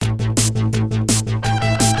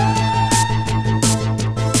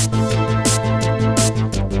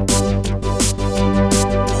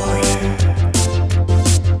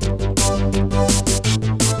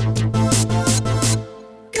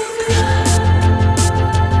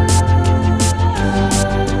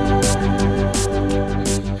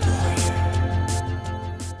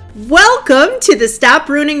Welcome to the Stop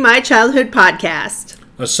Ruining My Childhood podcast.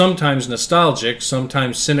 A sometimes nostalgic,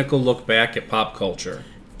 sometimes cynical look back at pop culture.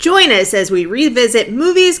 Join us as we revisit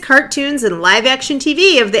movies, cartoons, and live-action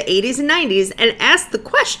TV of the 80s and 90s and ask the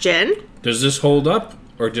question, does this hold up,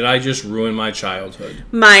 or did I just ruin my childhood?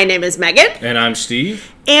 My name is Megan. And I'm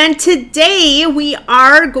Steve. And today we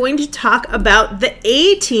are going to talk about the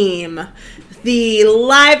A-Team, the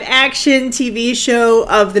live-action TV show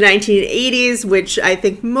of the 1980s, which I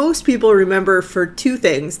think most people remember for two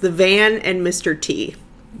things, the van and Mr. T.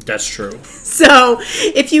 That's true. So,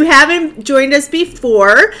 if you haven't joined us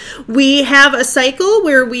before, we have a cycle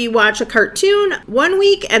where we watch a cartoon one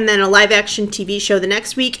week and then a live-action TV show the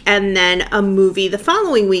next week and then a movie the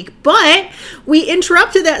following week. But we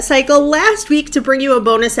interrupted that cycle last week to bring you a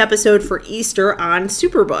bonus episode for Easter on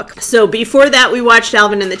Superbook. So, before that, we watched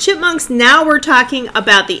Alvin and the Chipmunks. Now we're talking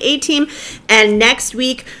about the A-Team. And next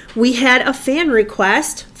week, we had a fan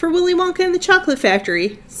request for Willy Wonka and the Chocolate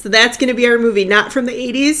Factory. So that's going to be our movie, not from the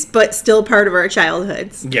 80s, but still part of our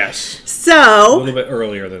childhoods. Yes. So a little bit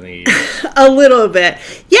earlier than the 80s. A little bit.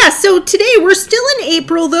 Yeah, so today we're still in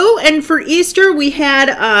April, though, and for Easter we had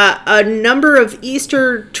a number of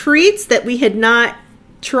Easter treats that we had not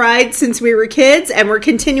tried since we were kids, and we're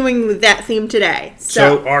continuing with that theme today.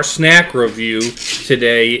 So our snack review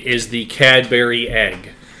today is the Cadbury egg.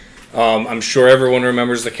 I'm sure everyone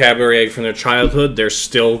remembers the Cadbury egg from their childhood. They're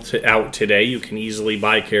still out today. You can easily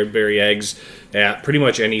buy Cadbury eggs at pretty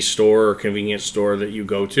much any store or convenience store that you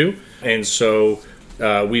go to. And so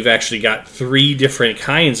we've actually got 3 different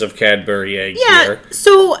kinds of Cadbury egg here. Yeah,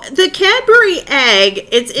 so the Cadbury egg,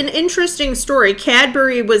 it's an interesting story.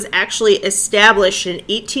 Cadbury was actually established in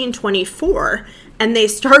 1824. And they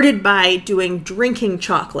started by doing drinking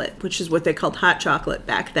chocolate, which is what they called hot chocolate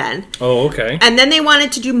back then. Oh, okay. And then they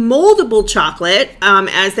wanted to do moldable chocolate.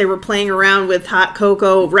 As they were playing around with hot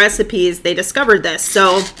cocoa recipes, they discovered this.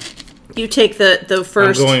 So you take the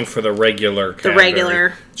first... I'm going for the regular Cadbury. The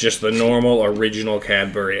regular. Just the normal, original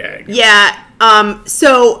Cadbury egg. Yeah.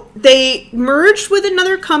 So they merged with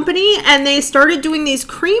another company and they started doing these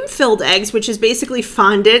cream-filled eggs, which is basically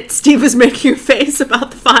fondant. Steve was making a face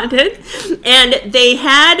about the fondant. And they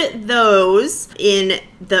had those in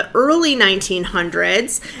the early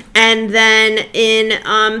 1900s. And then in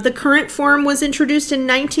the current form was introduced in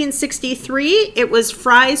 1963. It was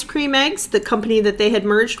Fry's Cream Eggs, the company that they had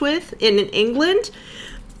merged with in England.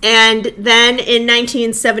 And then in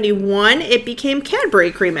 1971, it became Cadbury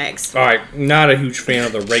Cream Eggs. All right, not a huge fan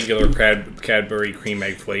of the regular Cadbury Cream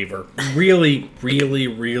Egg flavor. Really, really,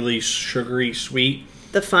 really sugary sweet.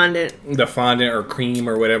 The fondant or cream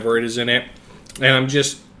or whatever it is in it. And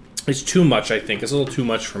it's too much, I think. It's a little too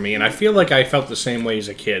much for me. And I feel like I felt the same way as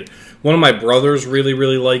a kid. One of my brothers really,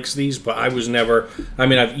 really likes these, but I was never...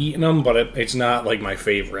 I've eaten them, but it's not like my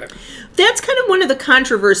favorite. That's kind of one of the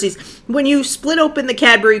controversies. When you split open the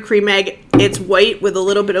Cadbury Cream Egg, it's white with a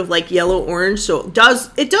little bit of like yellow-orange, so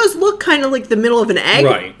it does look kind of like the middle of an egg.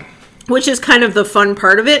 Right. Which is kind of the fun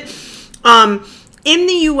part of it. In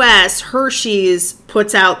the U.S., Hershey's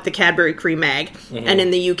puts out the Cadbury Cream Egg, and in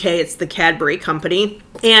the U.K., it's the Cadbury Company.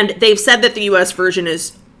 And they've said that the U.S. version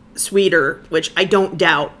is sweeter, which I don't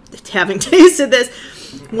doubt, having tasted this.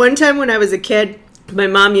 One time when I was a kid, my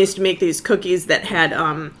mom used to make these cookies that had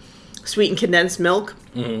sweetened condensed milk,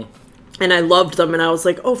 and I loved them, and I was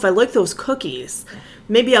like, oh, if I like those cookies,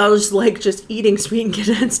 maybe I'll just like just eating sweetened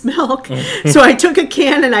condensed milk. So I took a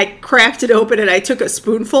can and I cracked it open and I took a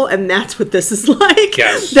spoonful, and that's what this is like.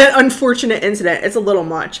 Yes. That unfortunate incident. It's a little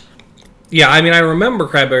much. Yeah, I remember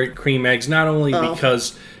Cadbury Cream Eggs not only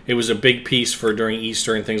because it was a big piece for during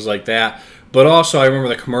Easter and things like that, but also I remember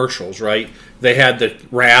the commercials, right? They had the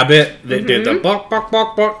rabbit that did the buck, buck,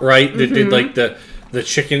 buck, buck, right? That did like the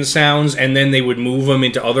chicken sounds, and then they would move them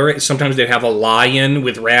into other... Sometimes they'd have a lion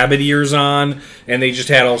with rabbit ears on, and they just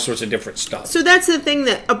had all sorts of different stuff. So that's the thing,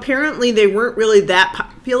 that apparently they weren't really that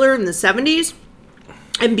popular in the 70s.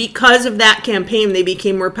 And because of that campaign, they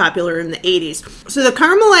became more popular in the 80s. So the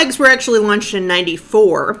caramel eggs were actually launched in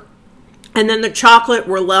 94. And then the chocolate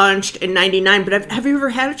were launched in 99. But have you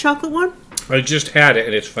ever had a chocolate one? I just had it,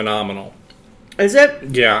 and it's phenomenal. Is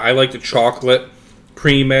it? Yeah, I like the chocolate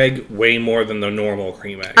cream egg way more than the normal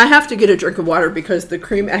cream egg. I have to get a drink of water because the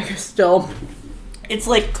cream egg is still... It's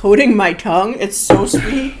like coating my tongue. It's so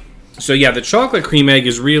sweet. So yeah, the chocolate cream egg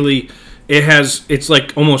is really... It's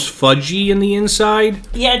like almost fudgy in the inside.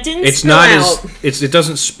 Yeah, it didn't spill out. It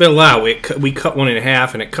doesn't spill out. We cut one in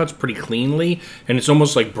half, and it cuts pretty cleanly, and it's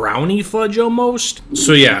almost like brownie fudge almost.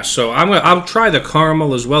 So yeah, I'll try the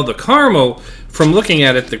caramel as well. The caramel, from looking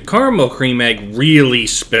at it, the caramel cream egg really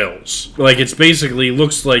spills. Like, it's basically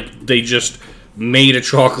looks like they just made a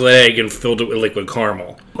chocolate egg and filled it with liquid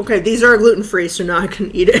caramel. Okay, these are gluten-free, so now I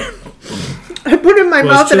can eat it. I put it in my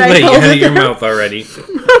mouth It's too and I late. You held had it it in your there. mouth already.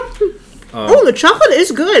 Oh, the chocolate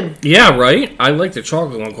is good. Yeah, right? I like the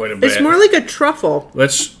chocolate one quite a bit. It's more like a truffle.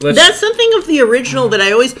 Let's. That's something of the original that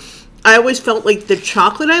I always felt like the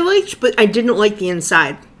chocolate I liked, but I didn't like the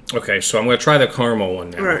inside. Okay, so I'm going to try the caramel one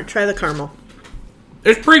now. All right, try the caramel.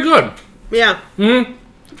 It's pretty good. Yeah.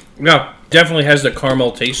 Yeah, definitely has the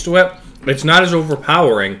caramel taste to it. It's not as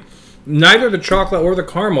overpowering. Neither the chocolate or the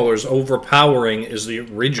caramel are as overpowering as the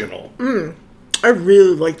original. I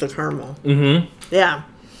really like the caramel. Yeah.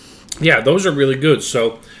 Yeah, those are really good.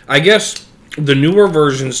 So I guess the newer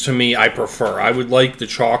versions to me I prefer. I would like the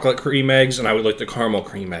chocolate cream eggs and I would like the caramel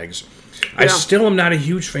cream eggs. I still am not a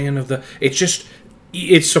huge fan of the...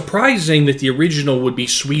 It's surprising that the original would be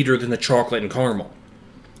sweeter than the chocolate and caramel.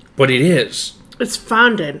 But it is. It's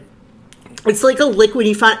fondant. It's like a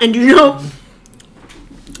liquidy fondant. And you know,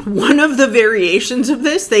 one of the variations of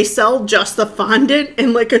this, they sell just the fondant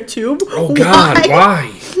in like a tube. Oh, God,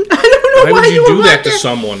 why? I don't know why would you do want that to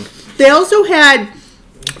someone? They also had,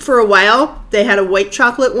 for a while, they had a white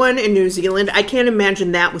chocolate one in New Zealand. I can't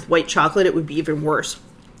imagine that with white chocolate. It would be even worse.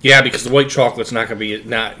 Yeah, because the white chocolate's not going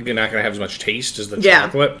to have as much taste as the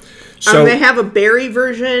chocolate. So they have a berry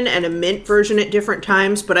version and a mint version at different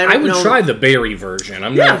times, but I would try the berry version.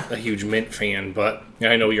 I'm not a huge mint fan, but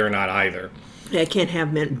I know you're not either. Yeah, I can't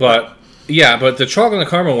have mint. But the chocolate and the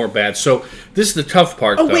caramel weren't bad. So this is the tough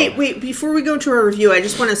part, though. Wait. Before we go to our review, I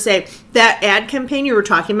just want to say that ad campaign you were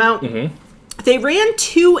talking about, they ran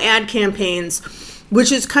 2 ad campaigns,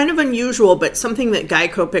 which is kind of unusual, but something that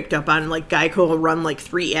Geico picked up on. Like, Geico will run,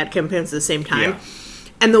 3 ad campaigns at the same time. Yeah.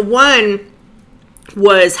 And the one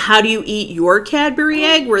was How Do You Eat Your Cadbury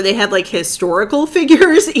Egg, where they had, historical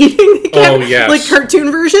figures eating the Cadbury, yes.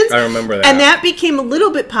 cartoon versions. I remember that. And that became a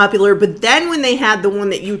little bit popular, but then when they had the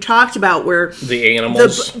one that you talked about where... The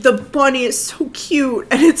animals. The bunny is so cute,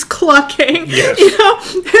 and it's clucking. Yes.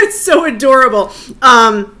 It's so adorable.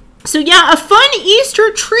 So yeah, a fun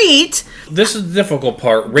Easter treat. This is the difficult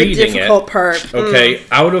part, rating it. The difficult part. Okay,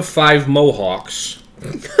 out of 5 Mohawks.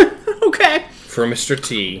 Okay. For Mr.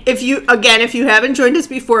 T. If you haven't joined us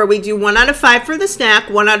before, we do 1 out of 5 for the snack,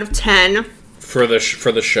 1 out of 10 for the show.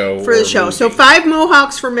 For the show. Movie. So 5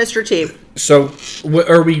 Mohawks for Mr. T. So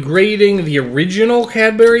are we grading the original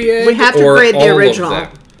Cadbury egg? We have to grade the original.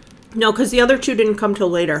 No, because the other 2 didn't come till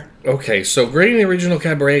later. Okay, so grading the original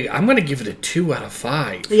Cadbury egg, I'm going to give it a 2 out of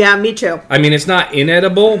 5. Yeah, me too. I mean, it's not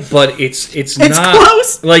inedible, but it's not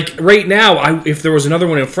close. Like right now. If there was another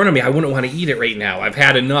one in front of me, I wouldn't want to eat it right now. I've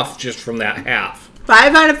had enough just from that half.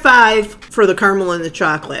 5 out of 5 for the caramel and the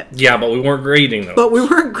chocolate. Yeah, but we weren't grading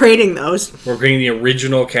those. We're grading the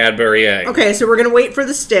original Cadbury egg. Okay, so we're going to wait for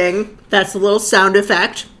the sting. That's a little sound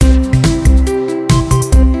effect.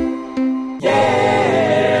 Yeah!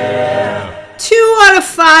 2 out of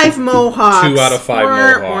 5 Mohawks. 2 out of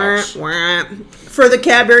 5 Mohawks. For the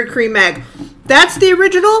Cadbury cream egg. That's the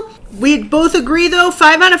original. We both agree, though,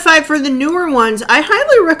 5 out of 5 for the newer ones. I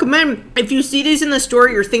highly recommend, if you see these in the store,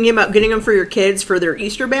 you're thinking about getting them for your kids for their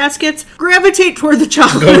Easter baskets, gravitate toward the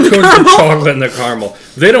chocolate and the caramel. The chocolate and the caramel.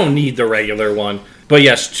 They don't need the regular one. But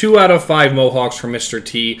yes, 2 out of 5 Mohawks for Mr.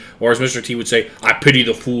 T, or as Mr. T would say, I pity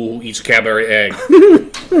the fool who eats Cadbury egg.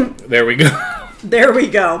 There we go. There we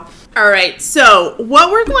go. All right, so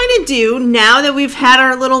what we're going to do now that we've had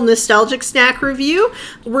our little nostalgic snack review,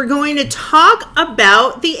 we're going to talk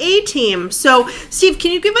about the A-Team. So, Steve,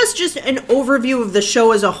 can you give us just an overview of the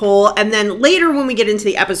show as a whole, and then later when we get into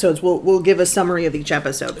the episodes, we'll give a summary of each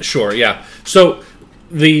episode. Sure, yeah. So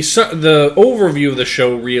the overview of the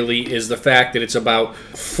show really is the fact that it's about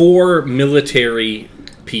 4 military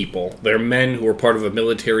people. They're men who are part of a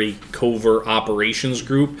military covert operations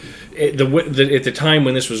group. At the time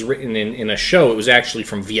when this was written in a show, it was actually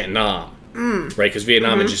from Vietnam. Right, because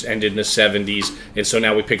Vietnam had just ended in the 70s, and so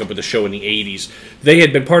now we pick up with the show in the 80s. They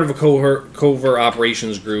had been part of a covert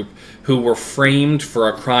operations group who were framed for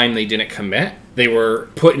a crime they didn't commit. They were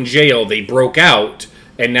put in jail, they broke out,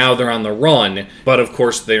 and now they're on the run. But of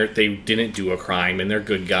course, they didn't do a crime, and they're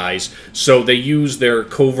good guys. So they use their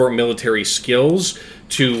covert military skills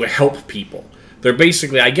to help people. They're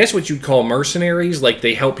basically, I guess, what you'd call mercenaries. Like,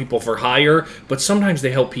 they help people for hire, but sometimes they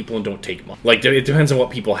help people and don't take money. Like, it depends on what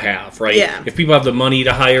people have, right? Yeah. If people have the money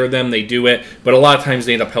to hire them, they do it. But a lot of times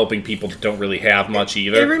they end up helping people that don't really have much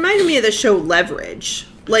either. It reminded me of the show Leverage.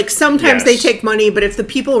 Like, sometimes they take money, but if the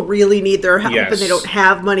people really need their help and they don't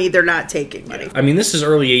have money, they're not taking money. I mean, this is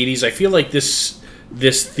early 80s. I feel like this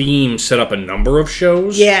this theme set up a number of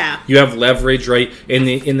shows. Yeah. You have Leverage, right? In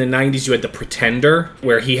the 90s, you had The Pretender,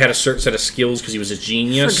 where he had a certain set of skills because he was a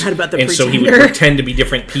genius. Forgot about The Pretender. So he would pretend to be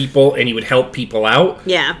different people, and he would help people out.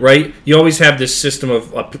 Yeah. Right? You always have this system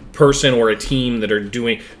of a person or a team that are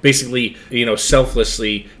doing, basically,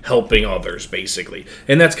 selflessly helping others, basically.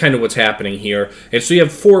 And that's kind of what's happening here. And so you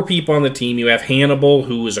have 4 people on the team. You have Hannibal,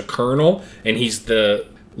 who is a colonel, and he's the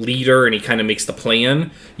leader, and he kind of makes the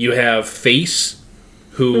plan. You have Face,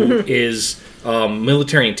 who is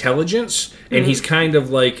military intelligence, and he's kind of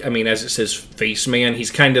like, as it says, face man,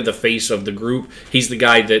 he's kind of the face of the group. He's the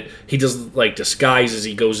guy that, he does, like, disguises,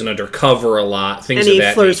 he goes in undercover a lot, things of that nature. And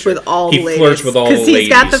he flirts with all the ladies. He flirts with all the ladies. Because he's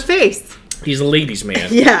got the face. He's a ladies' man.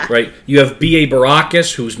 Yeah. Right? You have B.A.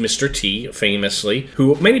 Baracus, who's Mr. T, famously,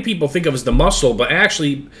 who many people think of as the muscle, but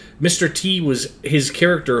actually, Mr. T was, his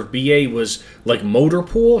character of B.A. was like motor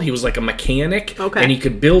pool. He was like a mechanic. Okay. And he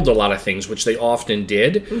could build a lot of things, which they often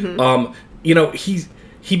did.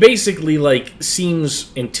 He basically, like,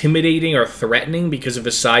 seems intimidating or threatening because of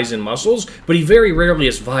his size and muscles, but he very rarely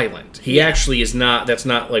is violent. He actually is not, that's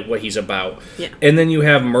not, like, what he's about. Yeah. And then you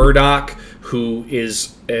have Murdoch, who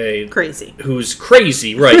is who's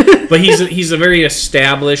crazy, right? But he's a very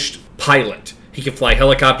established pilot. He can fly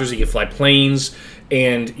helicopters, he can fly planes,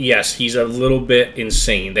 and yes, he's a little bit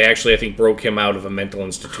insane. They actually, I think, broke him out of a mental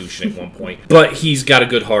institution at one point. But he's got a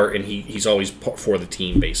good heart, and he's always for the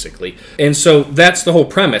team, basically. And so that's the whole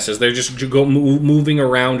premise, is they're just moving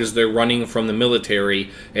around as they're running from the military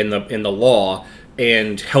and the law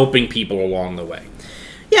and helping people along the way.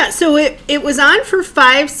 Yeah, so it was on for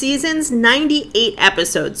 5 seasons, 98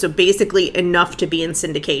 episodes, so basically enough to be in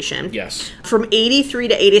syndication. Yes. From 83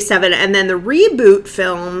 to 87, and then the reboot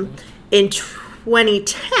film in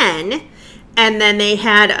 2010, and then they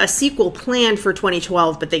had a sequel planned for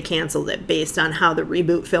 2012, but they canceled it based on how the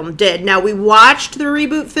reboot film did. Now, we watched the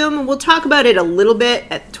reboot film, and we'll talk about it a little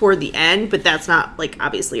bit toward the end, but that's not, like,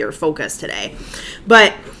 obviously our focus today.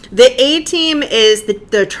 But the A-team is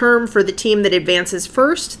the term for the team that advances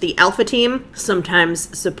first, the Alpha team,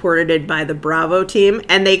 sometimes supported by the Bravo team,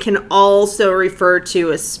 and they can also refer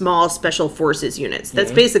to as small special forces units.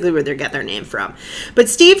 That's basically where they get their name from. But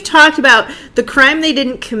Steve talked about the crime they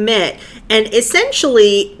didn't commit, and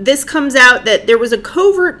essentially this comes out that there was a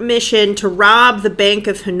covert mission to rob the Bank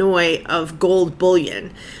of Hanoi of gold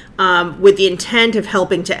bullion. With the intent of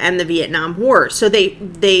helping to end the Vietnam War. So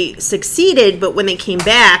they succeeded, but when they came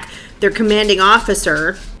back, their commanding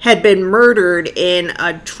officer had been murdered in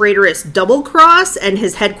a traitorous double cross, and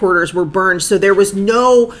his headquarters were burned. So there was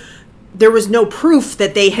no proof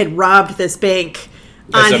that they had robbed this bank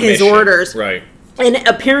on his mission. Orders. Right. And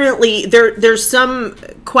apparently there's some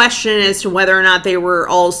question as to whether or not they were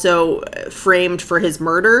also framed for his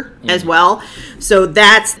murder as well. So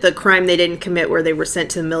that's the crime they didn't commit, where they were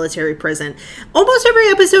sent to the military prison. Almost every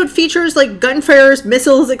episode features like gunfires,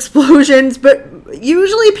 missiles, explosions, but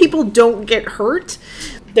usually people don't get hurt.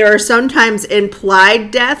 There are sometimes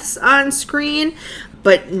implied deaths on screen.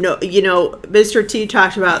 But no, Mr. T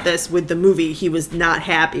talked about this with the movie. He was not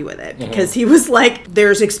happy with it because he was like,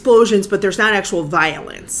 there's explosions, but there's not actual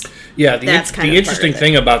violence. Yeah, the interesting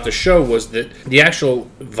thing about the show was that the actual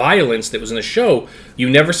violence that was in the show, you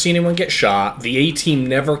never see anyone get shot. The A-team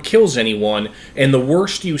never kills anyone. And the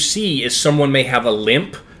worst you see is someone may have a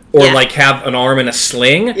limp or like have an arm in a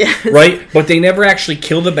sling, right? But they never actually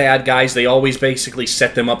kill the bad guys. They always basically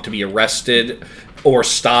set them up to be arrested or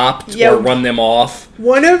stopped or run them off.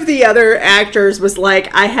 One of the other actors was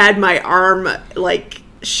like, I had my arm like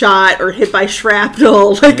shot or hit by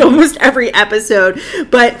shrapnel like almost every episode.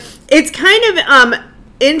 But it's kind of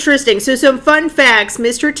interesting. So some fun facts.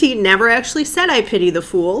 Mr. T never actually said I pity the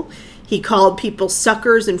fool. He called people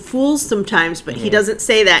suckers and fools sometimes, but he doesn't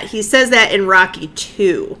say that. He says that in Rocky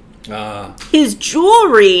 2. His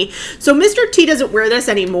jewelry. So Mr. T doesn't wear this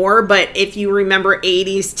anymore, but if you remember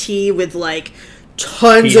 80s T with like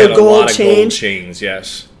tons of gold chains,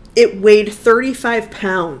 yes. It weighed 35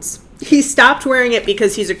 pounds. He stopped wearing it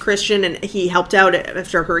because he's a Christian and he helped out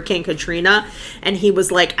after Hurricane Katrina. And he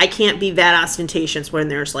was like, I can't be that ostentatious when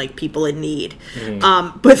there's like people in need.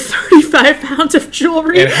 But 35 pounds of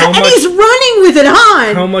jewelry, and he's running with it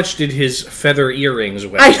on. How much did his feather earrings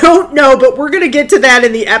weigh? I don't know, but we're going to get to that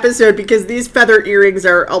in the episode because these feather earrings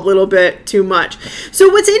are a little bit too much. So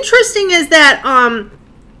what's interesting is that,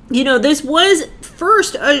 this was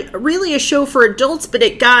first really a show for adults, but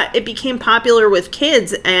it became popular with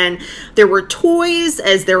kids, and there were toys,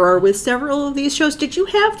 as there are with several of these shows. Did you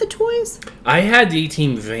have the toys? I had the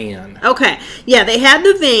A-Team van. Okay. Yeah, they had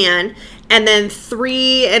the van, And then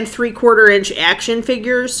 3 3/4-inch action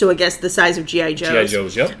figures, so I guess the size of G.I. Joes. G.I.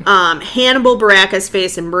 Joes, yep. Hannibal, Baracus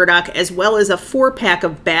Face, and Murdoch, as well as a 4-pack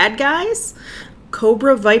of bad guys.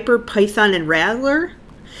 Cobra, Viper, Python, and Rattler.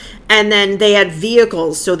 And then they had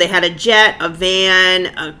vehicles, so they had a jet, a van,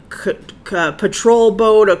 a patrol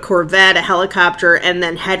boat, a Corvette, a helicopter, and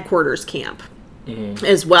then headquarters camp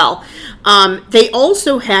as well. They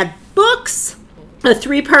also had books, a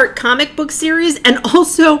 3-part comic book series, and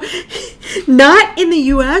also, not in the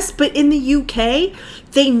U.S., but in the U.K.,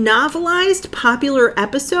 they novelized popular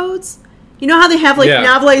episodes. You know how they have,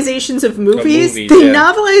 novelizations of movies? They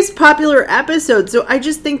novelized popular episodes. So I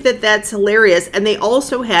just think that that's hilarious. And they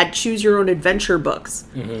also had choose-your-own-adventure books,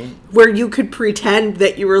 where you could pretend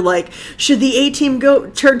that you were like, should the A-team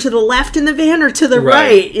turn to the left in the van or to the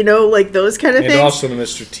right? You know, like those kind of things. And also the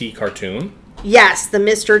Mr. T cartoon. Yes, the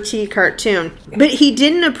Mr. T cartoon. But he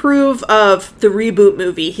didn't approve of the reboot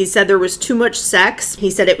movie. He said there was too much sex.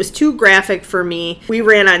 He said it was too graphic for me. We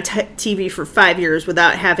ran on TV for 5 years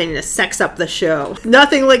without having to sex up the show.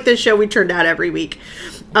 Nothing like the show we turned out every week.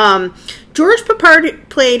 George Peppard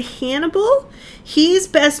played Hannibal. He's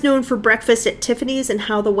best known for Breakfast at Tiffany's and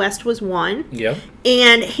How the West Was Won. Yep.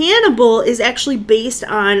 And Hannibal is actually based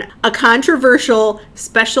on a controversial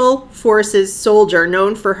special forces soldier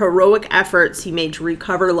known for heroic efforts he made to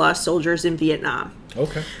recover lost soldiers in Vietnam.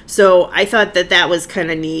 Okay. So I thought that was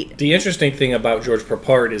kind of neat. The interesting thing about George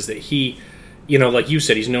Peppard is that he, you know, like you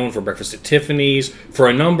said, he's known for Breakfast at Tiffany's.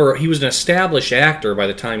 He was an established actor by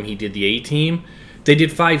the time he did the A-Team. They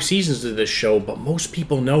did 5 seasons of this show, but most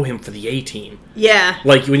people know him for the A-Team. Yeah.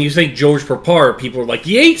 Like, when you think George Peppard, people are like,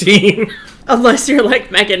 the A-Team! Unless you're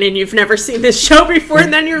like Megan and you've never seen this show before,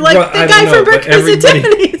 and then you're like, the guy from Breakfast at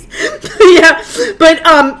Tiffany's. Yeah.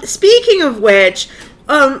 But speaking of which,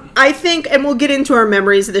 I think, and we'll get into our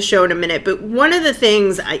memories of the show in a minute, but one of the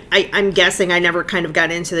things I'm guessing I never kind of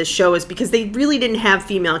got into this show is because they really didn't have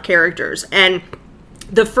female characters. And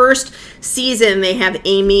the first season, they have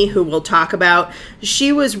Amy, who we'll talk about.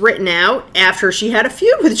 She was written out after she had a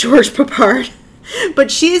feud with George Peppard.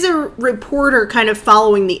 But she's a reporter kind of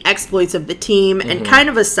following the exploits of the team and kind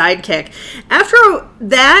of a sidekick. After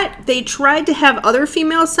that, they tried to have other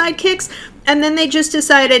female sidekicks, and then they just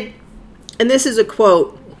decided, and this is a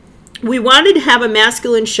quote, "We wanted to have a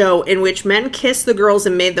masculine show in which men kissed the girls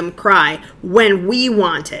and made them cry when we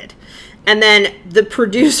wanted." And then the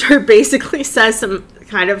producer basically says some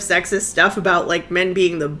kind of sexist stuff about like men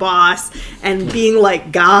being the boss and being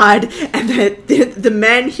like God, and that the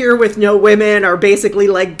men here with no women are basically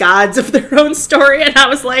like gods of their own story. And I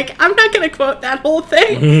was like, I'm not going to quote that whole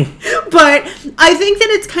thing. But I think that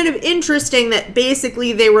it's kind of interesting that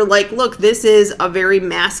basically they were like, look, this is a very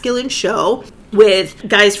masculine show with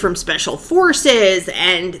guys from special forces,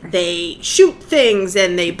 and they shoot things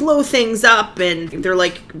and they blow things up, and they're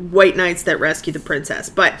like white knights that rescue the princess.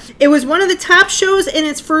 But it was one of the top shows in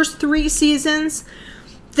its first 3 seasons.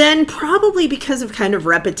 Then probably because of kind of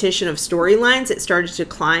repetition of storylines, it started to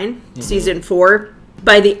decline. Season 4.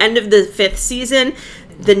 By the end of the 5th season,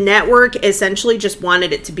 the network essentially just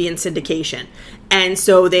wanted it to be in syndication. And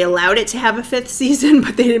so they allowed it to have a 5th season,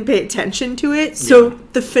 but they didn't pay attention to it. So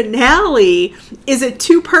the finale is a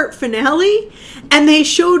 2-part finale, and they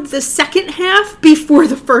showed the second half before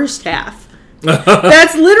the first half.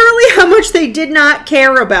 That's literally how much they did not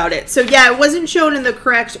care about it. So yeah, it wasn't shown in the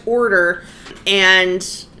correct order. And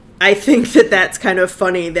I think that that's kind of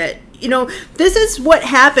funny that, you know, this is what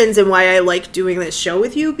happens and why I like doing this show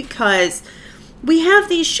with you, because we have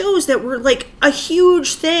these shows that were like a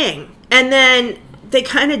huge thing, and then they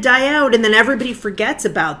kind of die out, and then everybody forgets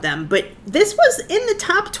about them. But this was in the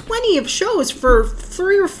top 20 of shows for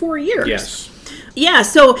 3 or 4 years. Yes. Yeah,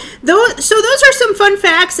 so those are some fun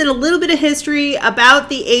facts and a little bit of history about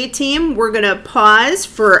the A-Team. We're going to pause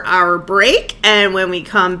for our break, and when we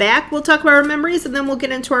come back, we'll talk about our memories, and then we'll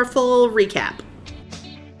get into our full recap.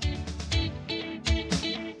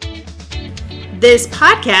 This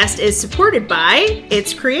podcast is supported by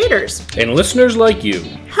its creators and listeners like you.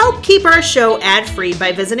 Help keep our show ad-free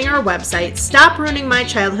by visiting our website,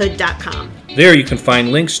 stopruiningmychildhood.com. There you can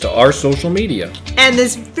find links to our social media. And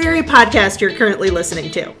this very podcast you're currently listening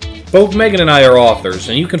to. Both Megan and I are authors,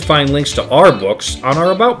 and you can find links to our books on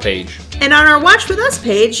our About page. And on our Watch With Us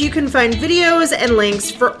page, you can find videos and links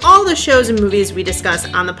for all the shows and movies we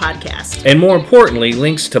discuss on the podcast. And more importantly,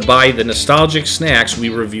 links to buy the nostalgic snacks we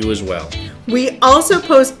review as well. We also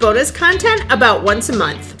post bonus content about once a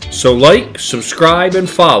month. So like, subscribe, and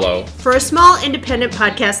follow. For a small independent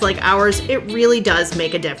podcast like ours, it really does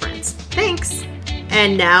make a difference. Thanks.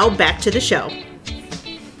 And now back to the show.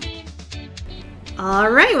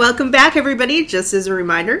 All right, welcome back, everybody. Just as a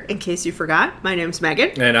reminder, in case you forgot, my name's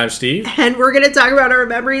Megan. And I'm Steve. And we're going to talk about our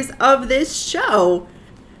memories of this show.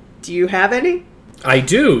 Do you have any? I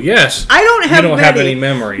do, yes. I don't have You don't have any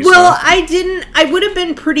memories. Well, huh? I didn't. I would have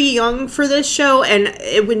been pretty young for this show, and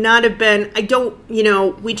it would not have been. I don't.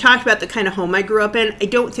 We talked about the kind of home I grew up in. I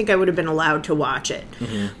don't think I would have been allowed to watch it.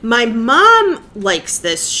 Mm-hmm. My mom liked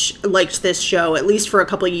this show, at least for a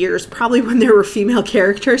couple of years, probably when there were female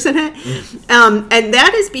characters in it. Mm. And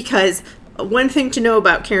that is because one thing to know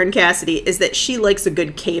about Karen Cassidy is that she likes a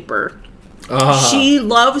good caper. She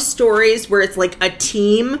loves stories where it's like a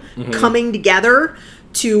team coming together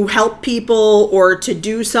to help people or to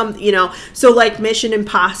do something, So like Mission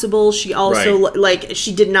Impossible, she also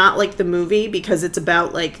she did not like the movie because it's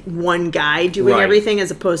about like one guy doing everything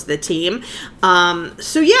as opposed to the team.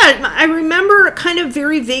 So yeah, I remember kind of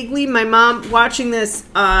very vaguely my mom watching this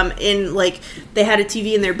in like they had a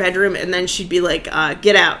TV in their bedroom and then she'd be like,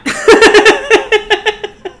 get out.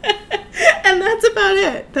 And that's about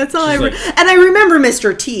it. That's all and I remember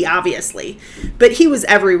Mr. T, obviously. But he was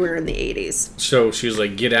everywhere in the 80s. So she was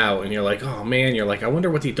like, get out. And you're like, oh, man. You're like, I wonder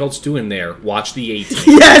what the adults do in there. Watch the 80s.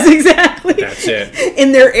 Yes, exactly. That's it.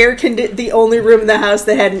 In their the only room in the house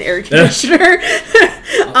that had an air conditioner.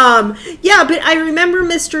 Yeah, but I remember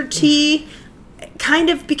Mr. T...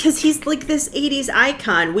 kind of because he's like this 80s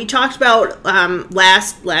icon. We talked about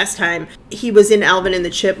last time he was in Alvin and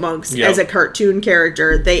the Chipmunks as a cartoon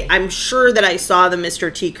character. I'm sure that I saw the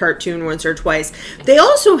Mr. T cartoon once or twice. They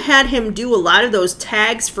also had him do a lot of those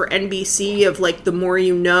tags for NBC of like the more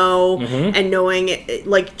you know and knowing it,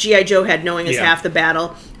 like G.I. Joe had knowing is half the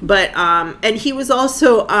battle. But and he was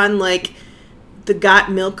also on like the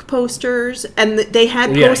Got Milk posters, and they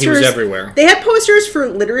had posters. He was everywhere. They had posters for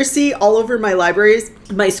literacy all over my libraries,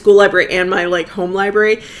 my school library and my like home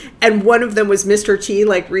library, and one of them was Mr. T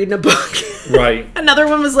like reading a book. Right. Another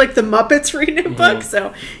one was like the Muppets reading a book.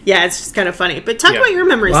 So yeah, it's just kind of funny. But talk about your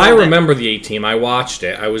memories. Well, I remember the A-Team. I watched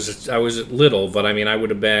it. I was little, but I mean, I would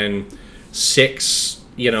have been 6.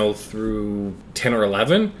 Through 10 or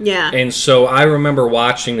 11. Yeah. And so I remember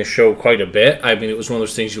watching the show quite a bit. I mean, it was one of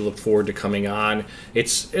those things you look forward to coming on.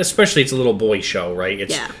 It's a little boy show, right?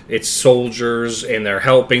 It's soldiers, and they're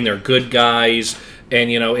helping, they're good guys,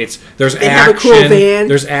 and, there's action. Have a cool van.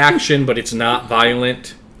 There's action, but it's not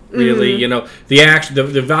violent. Really, the action,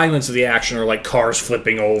 the violence of the action are like cars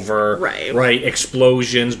flipping over, right?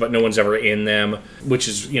 Explosions, but no one's ever in them, which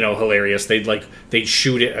is hilarious. They'd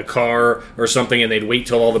shoot at a car or something, and they'd wait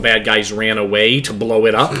till all the bad guys ran away to blow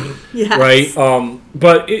it up, right?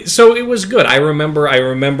 But it was good. I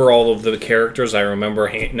remember all of the characters. I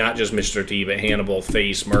remember not just Mr. T, but Hannibal,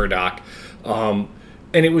 Face, Murdoch.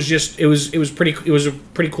 And it was a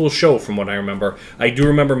pretty cool show from what I remember. I do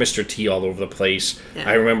remember Mr. T all over the place. Yeah.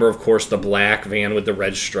 I remember, of course, the black van with the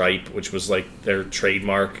red stripe, which was like their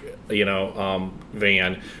trademark,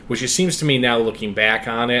 van. Which it seems to me now, looking back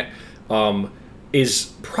on it,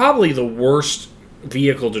 is probably the worst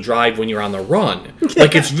vehicle to drive when you're on the run.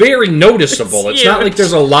 Like, it's very noticeable. It's not like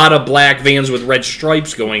there's a lot of black vans with red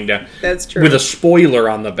stripes going down. That's true. With a spoiler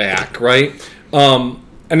on the back, right?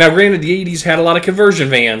 And now, granted, the 80s had a lot of conversion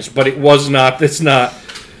vans, but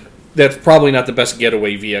that's probably not the best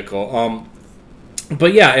getaway vehicle.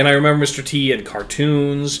 But yeah, and I remember Mr. T and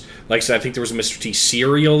cartoons. Like I said, I think there was a Mr. T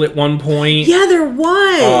cereal at one point. Yeah, there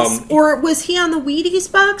was. Or was he on the Wheaties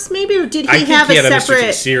box, maybe? Or did he have a separate... Mr.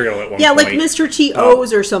 T cereal at one point. Yeah, like Mr. T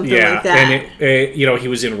O's or something like that. And, he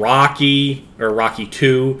was in Rocky, or Rocky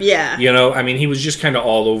 2. Yeah. I mean, he was just kind of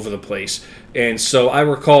all over the place. And so I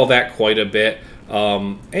recall that quite a bit.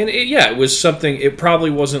 It was something. It probably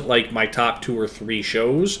wasn't like my top 2 or 3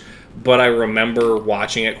 shows, but I remember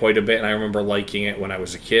watching it quite a bit, and I remember liking it when I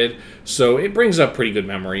was a kid. So it brings up pretty good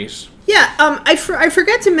memories. Yeah, I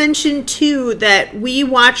forgot to mention too that we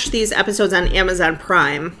watched these episodes on Amazon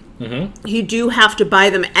Prime. Mm-hmm. You do have to buy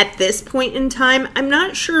them at this point in time. I'm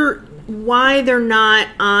not sure why they're not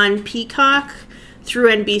on Peacock through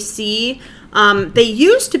NBC. They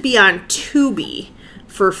used to be on Tubi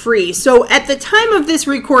for free. So at the time of this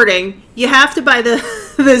recording, you have to buy the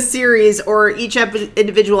series or each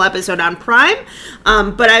individual episode on Prime.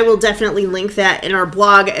 But I will definitely link that in our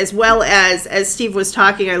blog, as well as Steve was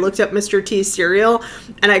talking, I looked up Mr. T's cereal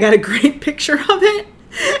and I got a great picture of it.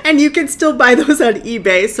 And you can still buy those on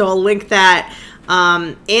eBay. So I'll link that.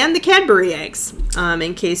 And the Cadbury eggs,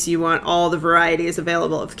 in case you want all the varieties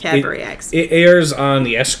available of Cadbury eggs. It airs on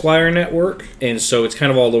the Esquire network, and so it's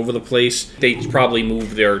kind of all over the place. They probably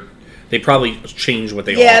moved their They probably change what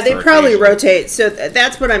they offer. Yeah, they probably rotate. So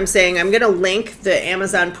that's what I'm saying. I'm going to link the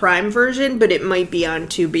Amazon Prime version, but it might be on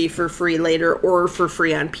Tubi for free later or for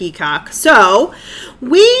free on Peacock. So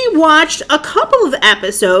we watched a couple of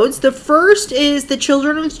episodes. The first is The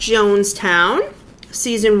Children of Jonestown,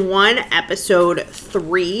 Season 1, Episode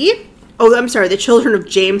 3. Oh, I'm sorry, The Children of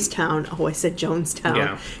Jamestown. Oh, I said Jonestown.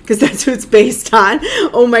 Yeah. Because that's who it's based on.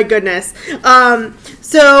 Oh, my goodness.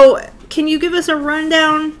 So, can you give us a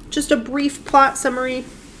rundown, just a brief plot summary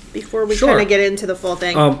before we kind of get into the full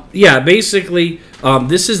thing? Yeah, basically,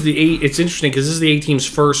 this is it's interesting because this is the A-Team's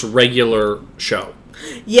first regular show.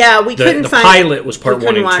 Yeah, we couldn't find... The pilot was part 1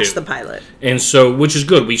 and 2. We couldn't watch the pilot. And so, which is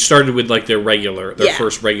good. We started with, like, their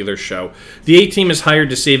first regular show. The A-Team is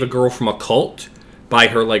hired to save a girl from a cult by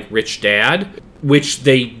her, like, rich dad, which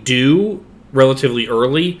they do relatively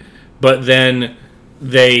early, but then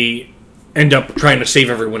they end up trying to save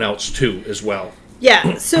everyone else, too, as well.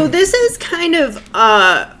 Yeah, so this is kind of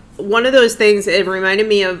one of those things, it reminded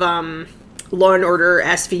me of Law & Order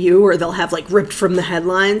SVU, where they'll have, like, ripped from the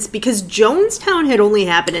headlines, because Jonestown had only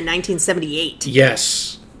happened in 1978.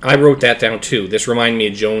 Yes. I wrote that down, too. This reminded me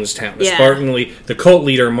of Jonestown. The cult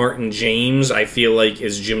leader, Martin James, I feel like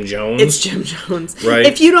is Jim Jones. It's Jim Jones. Right.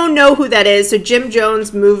 If you don't know who that is, so Jim Jones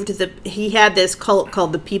he had this cult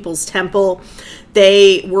called the People's Temple.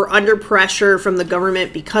 They were under pressure from the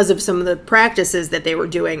government because of some of the practices that they were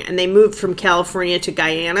doing, and they moved from California to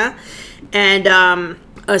Guyana, and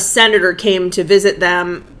a senator came to visit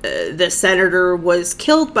them. The senator was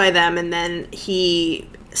killed by them, and then he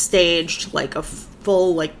staged, like, a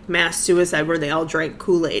full, like, mass suicide where they all drank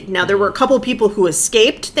Kool-Aid. Now, there were a couple people who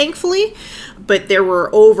escaped, thankfully, but there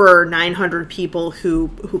were over 900 people who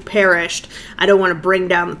perished. I don't want to bring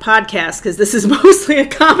down the podcast because this is mostly a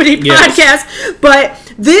comedy podcast,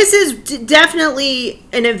 but this is definitely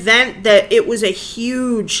an event that it was a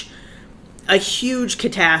huge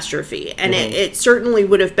catastrophe, and it certainly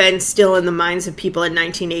would have been still in the minds of people in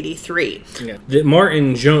 1983. Yeah.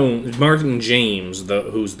 Martin James,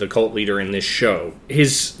 who's the cult leader in this show,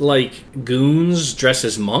 his, like, goons dress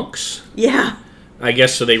as monks. Yeah. I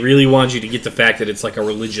guess so. They really want you to get the fact that it's like a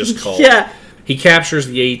religious cult. Yeah. He captures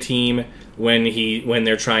the A-Team when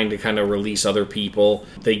they're trying to kind of release other people.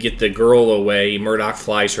 They get the girl away. Murdoch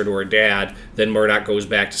flies her to her dad. Then Murdoch goes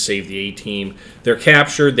back to save the A-Team. They're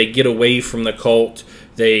captured. They get away from the cult.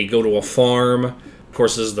 They go to a farm. Of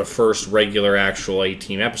course, this is the first regular actual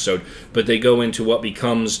A-Team episode. But they go into what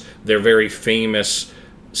becomes their very famous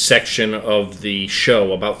section of the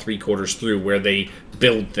show about 3/4 through, where they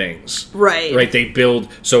build things. Right. They build a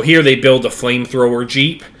flamethrower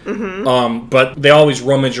Jeep. Mm-hmm. But they always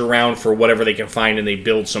rummage around for whatever they can find, and they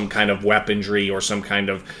build some kind of weaponry or some kind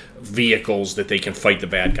of vehicles that they can fight the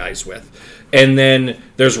bad guys with. And then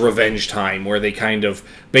there's Revenge Time, where they kind of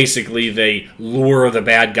basically they lure the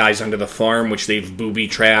bad guys onto the farm, which they've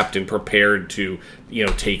booby-trapped and prepared to,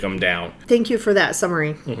 take them down. Thank you for that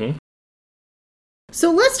summary. Mm-hmm. So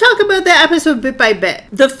let's talk about the episode bit by bit.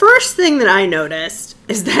 The first thing that I noticed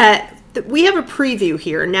is that we have a preview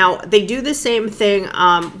here. Now, they do the same thing.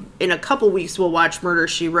 In a couple weeks, we'll watch Murder,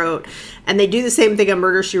 She Wrote. And they do the same thing on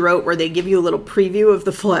Murder, She Wrote, where they give you a little preview of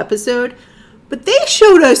the full episode. But they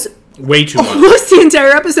showed us way too much. Almost the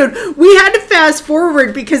entire episode. We had to fast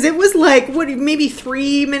forward because it was like, maybe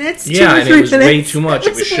 3 minutes? Yeah, and it was way too much.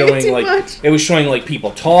 It was showing like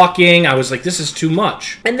people talking. I was like, this is too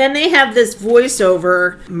much. And then they have this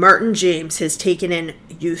voiceover. Martin James has taken in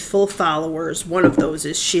youthful followers. One of those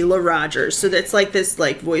is Sheila Rogers. So that's like this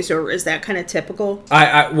like voiceover. Is that kind of typical?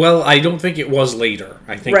 I don't think it was later.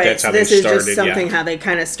 I think that's how they started. This is just something how they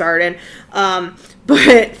kind of started.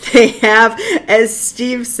 But they have, as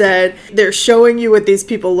Steve said, they're showing you what these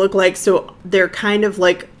people look like. So they're kind of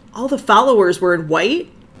like, all the followers were in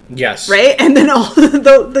white. Yes. Right? And then all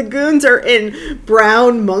the goons are in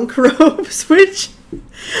brown monk robes, which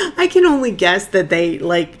I can only guess that they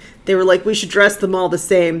were like, we should dress them all the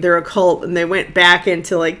same. They're a cult. And they went back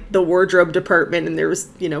into like the wardrobe department, and there was,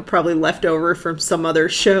 probably leftover from some other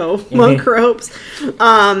show, monk robes.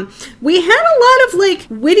 We had a lot of like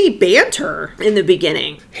witty banter in the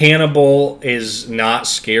beginning. Hannibal is not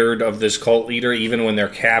scared of this cult leader, even when they're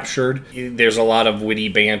captured. There's a lot of witty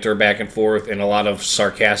banter back and forth and a lot of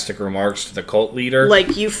sarcastic remarks to the cult leader.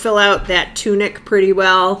 Like, you fill out that tunic pretty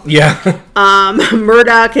well. Yeah.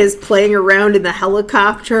 Murdoch is playing around in the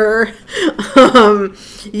helicopter.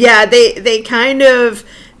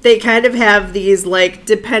 They kind of have these, like,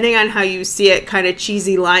 depending on how you see it, kind of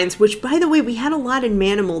cheesy lines, which, by the way, we had a lot in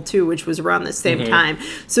Manimal too, which was around the same time.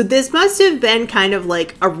 So this must have been kind of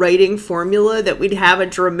like a writing formula that we'd have a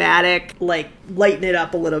dramatic, like, lighten it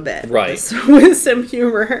up a little bit, right, with some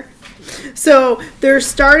humor. So they're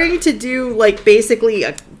starting to do like basically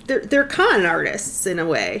they're con artists in a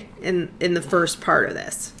way in the first part of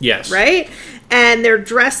this. Yes. Right? And they're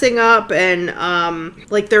dressing up and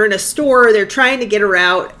like they're in a store, they're trying to get her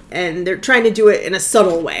out and they're trying to do it in a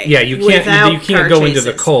subtle way. Yeah, you can't go into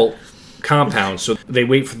the cult compound, so they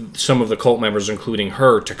wait for some of the cult members, including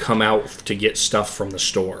her, to come out to get stuff from the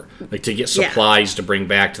store, like to get supplies to bring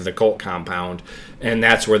back to the cult compound, and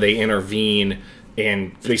that's where they intervene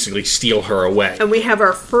and basically steal her away. And we have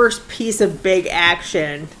our first piece of big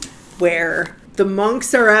action where the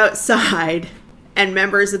monks are outside and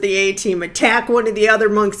members of the A-team attack one of the other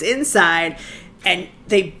monks inside, and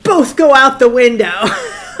they both go out the window.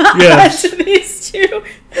 Yes. These two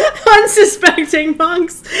unsuspecting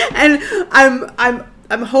monks, and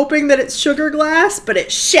I'm hoping that it's sugar glass, but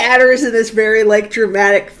it shatters in this very like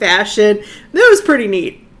dramatic fashion. That was pretty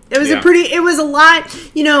neat. It was a lot,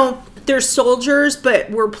 you know. They're soldiers, but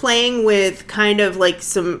we're playing with kind of like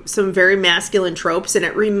some very masculine tropes, and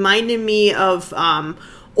it reminded me of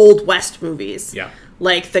Old West movies. Yeah.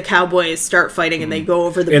 Like the cowboys start fighting and they go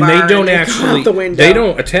over the bar and they don't and actually go out the window. They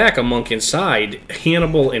don't attack a monk inside.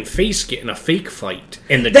 Hannibal and Face get in a fake fight,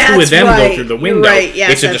 and the two of them go through the window. Right.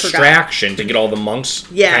 Yes, it's a distraction to get all the monks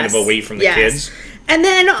kind of away from the kids. And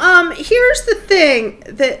then here's the thing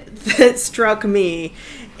that struck me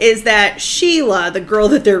is that Sheila, the girl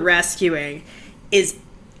that they're rescuing, is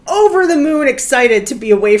over the moon excited to be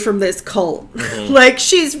away from this cult. Mm-hmm. Like,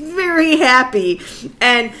 she's very happy.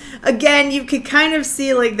 And again, you could kind of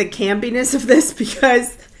see like the campiness of this,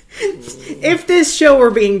 because if this show were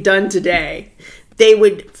being done today, they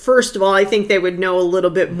would, first of all, I think they would know a little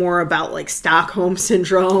bit more about like Stockholm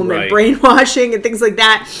Syndrome and brainwashing and things like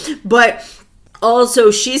that. But also,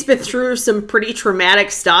 she's been through some pretty traumatic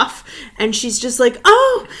stuff, and she's just like,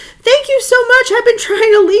 oh, thank you so much. I've been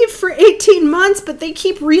trying to leave for 18 months, but they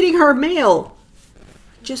keep reading our mail.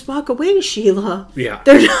 Just walk away, Sheila. Yeah.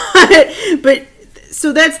 They're not, but,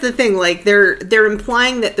 so that's the thing, like, they're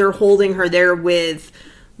implying that they're holding her there with,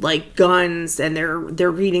 like, guns, and they're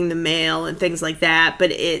reading the mail and things like that, but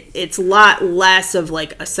it's a lot less of,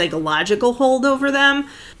 like, a psychological hold over them.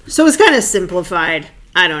 So it's kind of simplified.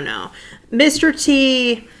 I don't know. Mr.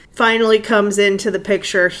 T finally comes into the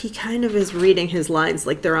picture. He kind of is reading his lines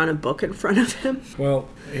like they're on a book in front of him. Well,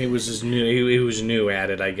 he was new at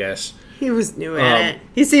it, I guess. He was new at it.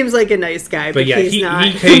 He seems like a nice guy, but yeah, he's not.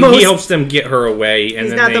 He helps them get her away, and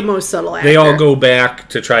he's then not the most subtle actor. They all go back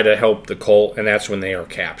to try to help the cult, and that's when they are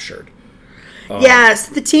captured. Yes,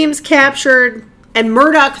 the team's captured, and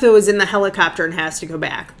Murdoch, though, is in the helicopter and has to go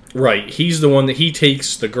back. Right. He's the one that he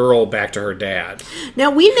takes the girl back to her dad.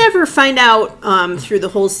 Now, we never find out through the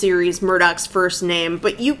whole series Murdoch's first name,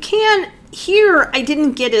 but you can... Here, I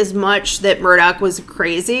didn't get as much that Murdoch was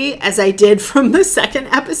crazy as I did from the second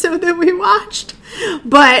episode that we watched.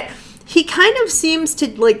 But he kind of seems to,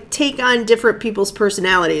 like, take on different people's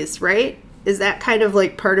personalities, right? Is that kind of,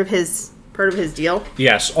 like, part of his deal?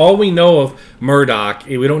 Yes. All we know of Murdoch,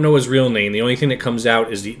 we don't know his real name. The only thing that comes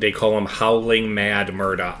out is they call him Howling Mad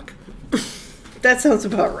Murdoch. That sounds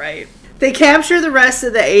about right. They capture the rest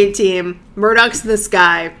of the A-team. Murdoch's in the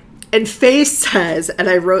sky. And Face says, and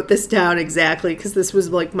I wrote this down exactly because this was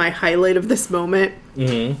like my highlight of this moment.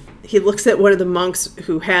 Mm-hmm. He looks at one of the monks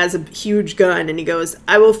who has a huge gun and he goes,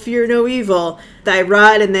 I will fear no evil. Thy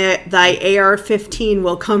rod and thy AR-15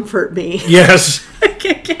 will comfort me. Yes.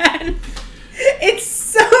 Again. It's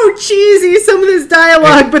so cheesy, some of this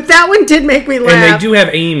dialogue, but that one did make me laugh. And they do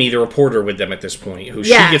have Amy, the reporter, with them at this point, who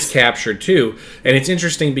she gets captured too. And it's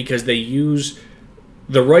interesting because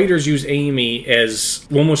the writers use Amy as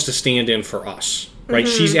almost a stand-in for us, right?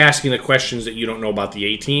 Mm-hmm. She's asking the questions that you don't know about the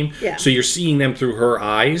A-team, so you're seeing them through her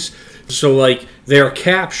eyes. So, like, they're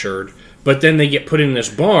captured, but then they get put in this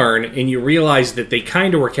barn, and you realize that they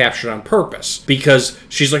kind of were captured on purpose, because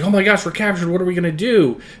she's like, oh my gosh, we're captured, what are we going to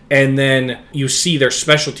do? And then you see their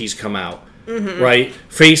specialties come out. Mm-hmm. Right?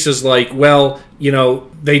 Face is like, well, you know,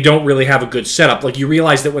 they don't really have a good setup. Like, you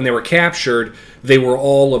realize that when they were captured, they were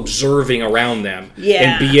all observing around them.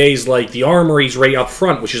 Yeah. And BA's like, the armory's right up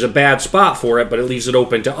front, which is a bad spot for it, but it leaves it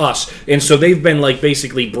open to us. And so they've been, like,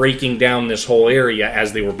 basically breaking down this whole area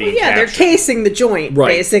as they were being captured. They're casing the joint,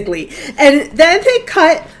 basically. And then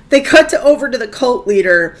they cut over to the cult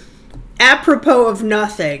leader, apropos of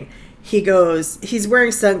nothing. He's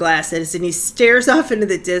wearing sunglasses, and he stares off into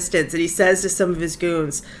the distance, and he says to some of his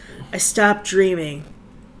goons, I stopped dreaming.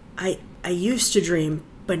 I used to dream,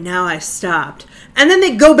 but now I stopped. And then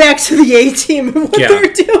they go back to the A-team and what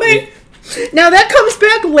they're doing. Now that comes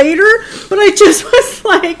back later, but I just was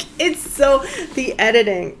like, it's so the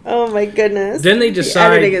editing. Oh my goodness. Then they decide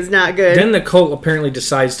the editing is not good. Then the cult apparently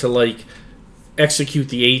decides to like execute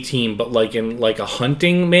the A-team, but like in like a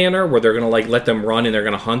hunting manner, where they're gonna like let them run and they're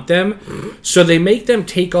gonna hunt them. So they make them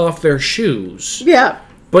take off their shoes. Yeah.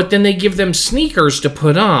 But then they give them sneakers to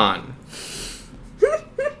put on.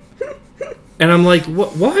 And I'm like,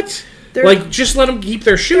 what? Like, just let them keep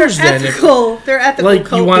their shoes then. They're ethical.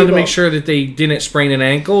 Like, you wanted to make sure that they didn't sprain an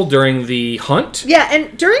ankle during the hunt? Yeah,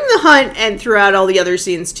 and during the hunt and throughout all the other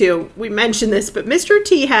scenes, too, we mentioned this, but Mr.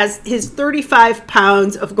 T has his 35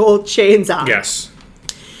 pounds of gold chains on. Yes.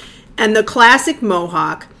 And the classic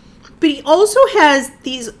mohawk. But he also has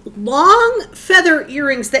these long feather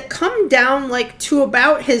earrings that come down, like, to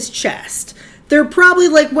about his chest. They're probably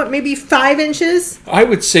like, what, maybe 5 inches? I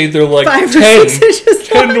would say they're like 5 10, or 6 inches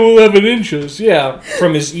 10 to 11 inches, yeah,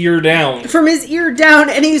 from his ear down. From his ear down,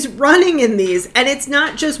 and he's running in these. And it's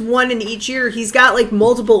not just one in each ear. He's got, like,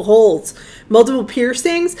 multiple holes, multiple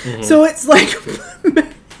piercings. Mm-hmm. So it's like...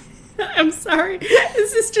 I'm sorry.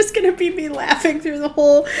 This is just going to be me laughing through the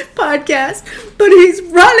whole podcast. But he's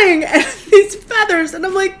running, and these feathers, and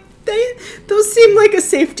I'm like... Those seem like a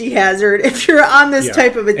safety hazard if you're on this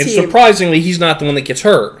type of a team. And surprisingly, he's not the one that gets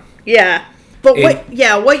hurt. Yeah. But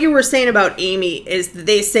what you were saying about Amy is that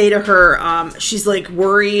they say to her, she's like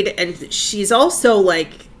worried, and she's also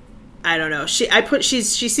like, I don't know. She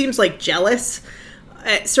seems like jealous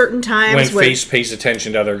at certain times when Face pays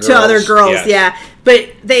attention to other girls. Yes. Yeah.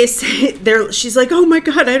 But they say she's like, oh my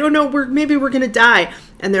god, I don't know, maybe we're gonna die,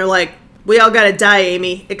 and they're like, we all gotta die,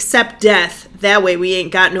 Amy, except death. That way we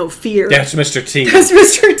ain't got no fear. That's Mr. T. That's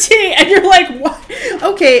Mr. T. And you're like, what?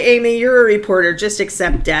 Okay, Amy, you're a reporter. Just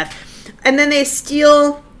accept death. And then they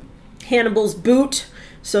steal Hannibal's boot.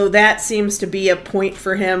 So that seems to be a point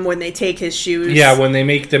for him when they take his shoes. Yeah, when they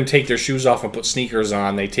make them take their shoes off and put sneakers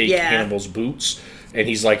on, they take Hannibal's boots. And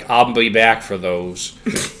he's like, I'll be back for those.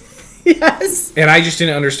 Yes. And I just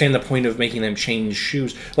didn't understand the point of making them change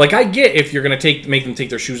shoes. Like, I get if you're going to make them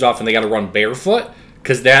take their shoes off and they got to run barefoot,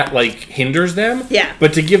 because that, like, hinders them. Yeah.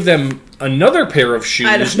 But to give them another pair of shoes,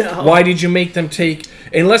 I don't know. Why did you make them take...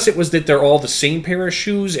 Unless it was that they're all the same pair of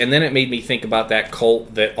shoes, and then it made me think about that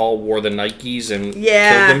cult that all wore the Nikes and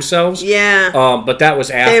killed themselves. Yeah. But that was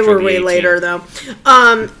after they were the way 18. later, though.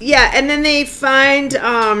 Yeah, and then they find...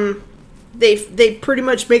 They pretty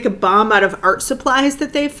much make a bomb out of art supplies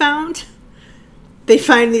that they found. They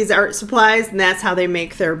find these art supplies, and that's how they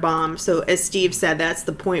make their bomb. So, as Steve said, that's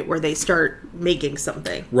the point where they start making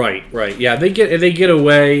something. Right. Yeah, they get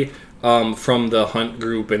away from the hunt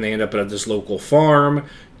group, and they end up at this local farm,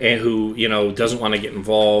 and who doesn't want to get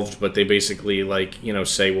involved, but they basically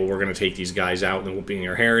say, well, we're going to take these guys out, and they won't be in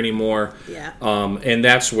your hair anymore. Yeah. And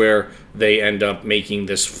that's where they end up making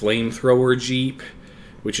this flamethrower Jeep,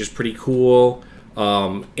 which is pretty cool.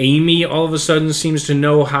 Amy all of a sudden seems to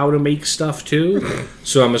know how to make stuff too,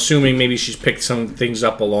 so I'm assuming maybe she's picked some things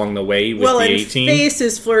up along the way with the A-team. Face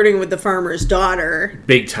is flirting with the farmer's daughter.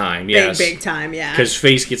 Big time, yes. Big time, yeah. Because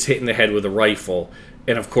Face gets hit in the head with a rifle,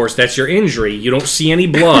 and of course that's your injury. You don't see any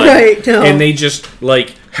blood, right? No. And they just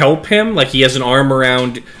help him, like he has an arm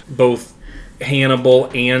around both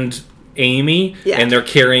Hannibal and Amy, and they're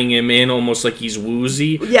carrying him in almost like he's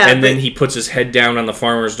woozy, and then he puts his head down on the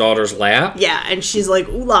farmer's daughter's lap. Yeah, and she's like,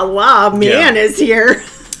 ooh la la, man is here.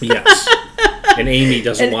 Yes. And Amy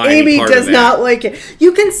doesn't want Amy any part of that. does not like it.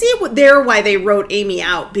 You can see why they wrote Amy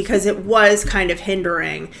out, because it was kind of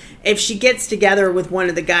hindering. If she gets together with one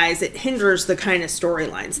of the guys, it hinders the kind of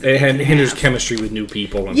storylines. It hinders chemistry with new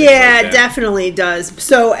people. And it definitely does.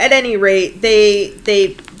 So at any rate, they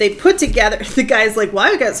put together. The guy's like,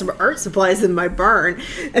 "Well, I got some art supplies in my barn,"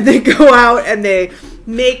 and they go out and they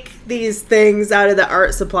make these things out of the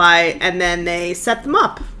art supply, and then they set them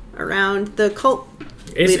up around the cult.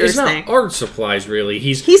 It's not art supplies, really.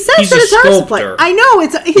 He says that it's art supply. I know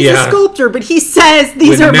he's a sculptor, but he says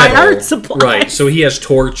these are metal, my art supplies. Right, so he has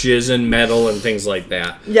torches and metal and things like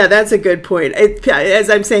that. Yeah, that's a good point. As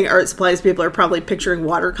I'm saying art supplies, people are probably picturing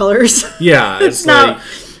watercolors. Yeah, it's not. Like,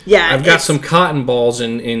 yeah, I've got some cotton balls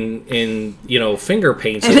in finger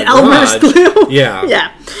paints and in the Elmer's glue. Yeah,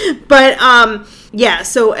 yeah, but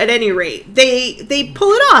so at any rate, they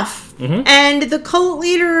pull it off. Mm-hmm. And the cult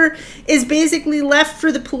leader is basically left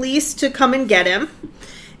for the police to come and get him.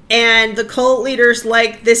 And the cult leader's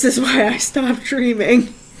like, this is why I stopped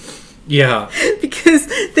dreaming. Yeah. Because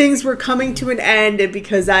things were coming to an end, and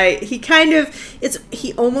because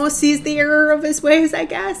he almost sees the error of his ways, I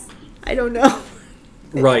guess. I don't know.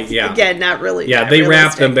 Right, yeah. Again, not really. Yeah, they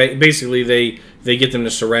wrap them. Basically, they they get them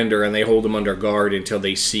to surrender, and they hold them under guard until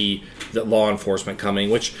they see the law enforcement coming,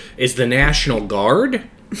 which is the National Guard.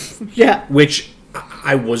 Yeah. Which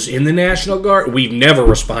I was in the National Guard. We've never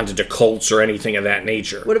responded to cults or anything of that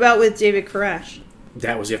nature. What about with David Koresh?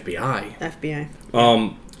 That was FBI.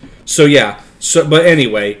 FBI. So yeah. But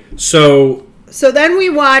anyway. So then we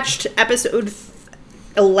watched episode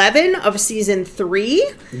 11 of season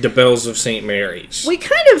 3. The Bells of St. Mary's. We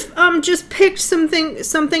kind of just picked something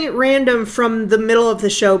at random from the middle of the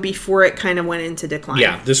show before it kind of went into decline.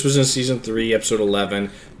 Yeah, this was in season 3, episode 11.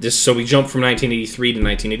 So we jumped from 1983 to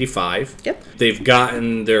 1985. Yep. They've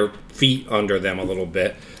gotten their feet under them a little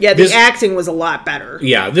bit. Yeah, the acting was a lot better.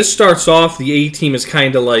 Yeah, this starts off, the A-team is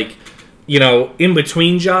kind of like, in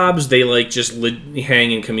between jobs, they just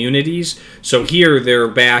hang in communities. So here they're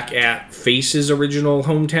back at Face's original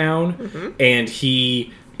hometown, and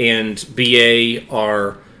he and BA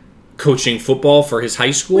are coaching football for his high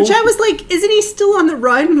school. Which I was like, isn't he still on the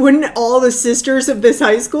run? Wouldn't all the sisters of this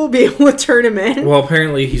high school be able to turn him in? Well,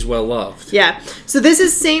 apparently he's well loved. Yeah. So this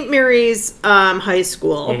is St. Mary's High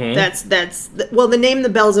School. The name The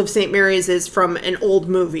Bells of St. Mary's is from an old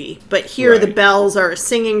movie. But here the Bells are a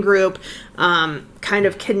singing group kind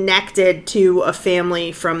of connected to a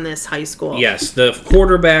family from this high school. Yes. The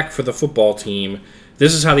quarterback for the football team,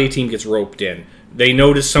 this is how the team gets roped in. They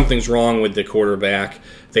notice something's wrong with the quarterback.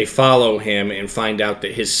 They follow him and find out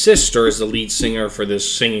that his sister is the lead singer for this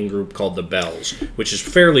singing group called The Bells, which is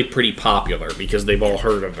fairly pretty popular because they've all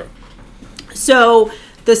heard of her. So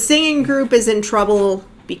the singing group is in trouble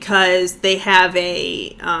because they have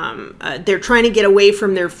they're trying to get away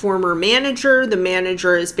from their former manager. The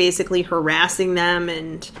manager is basically harassing them,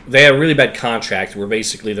 and they have a really bad contract where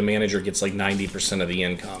basically the manager gets 90% of the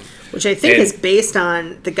income. Which I think is based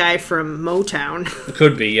on the guy from Motown.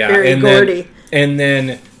 Could be, yeah. Very Gordy. And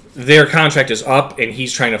then their contract is up, and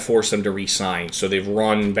he's trying to force them to re-sign. So they've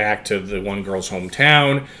run back to the one girl's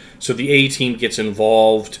hometown. So the A-team gets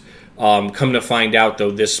involved. Come to find out,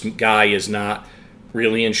 though, this guy is not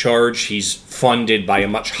really in charge. He's funded by a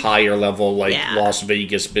much higher level, Las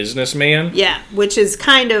Vegas businessman. Yeah, which is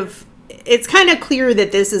it's kind of clear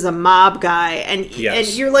that this is a mob guy, and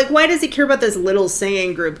you're like, why does he care about this little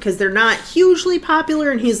singing group? Because they're not hugely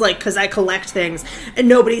popular, and he's like, because I collect things, and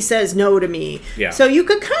nobody says no to me. Yeah. So you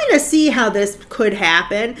could kind of see how this could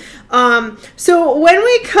happen. So when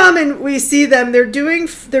we come and we see them,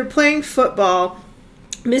 they're playing football.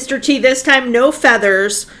 Mr. T, this time no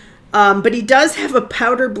feathers, but he does have a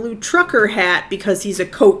powder blue trucker hat because he's a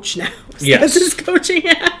coach now. So yes. That's his coaching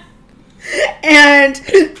hat. And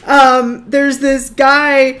there's this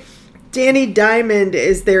guy, Danny Diamond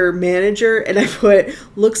is their manager, and I put,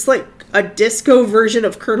 looks like a disco version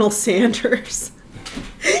of Colonel Sanders.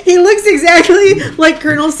 He looks exactly like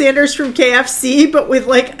Colonel Sanders from KFC, but with a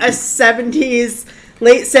late 70s,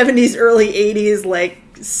 early 80s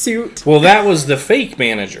suit. Well, that was the fake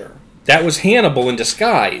manager. That was Hannibal in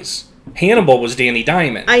disguise. Hannibal was Danny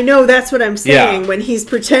Diamond. I know, that's what I'm saying. Yeah. When he's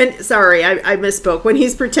sorry, I misspoke. When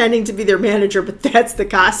he's pretending to be their manager, but that's the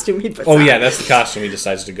costume he puts on. Oh, yeah, that's the costume he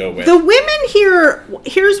decides to go with. The women here,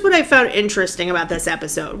 here's what I found interesting about this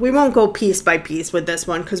episode. We won't go piece by piece with this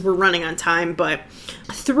one because we're running on time, but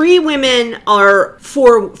four women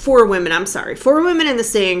in the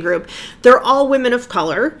singing group. They're all women of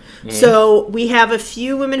color. Mm-hmm. So we have a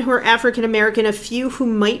few women who are African American, a few who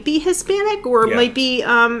might be Hispanic or might be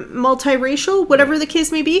multiracial, whatever the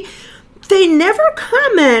case may be. They never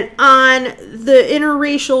comment on the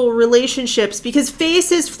interracial relationships because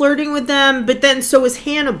Face is flirting with them, but then so is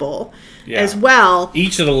Hannibal as well.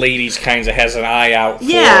 Each of the ladies kind of has an eye out for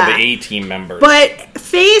the A-team members. But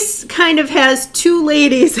Face kind of has two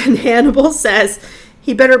ladies, and Hannibal says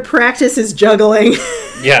he better practice his juggling.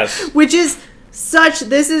 Yes. Which is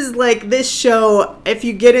this show, if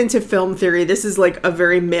you get into film theory, this is a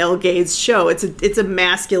very male gaze show. It's a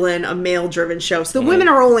masculine, a male driven show. So the women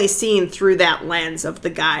are only seen through that lens of the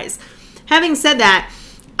guys. Having said that,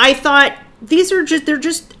 I thought they're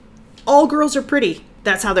just all girls are pretty.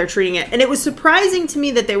 That's how they're treating it. And it was surprising to me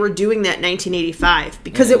that they were doing that in 1985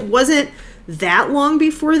 because it wasn't that long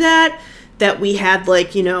before that we had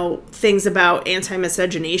things about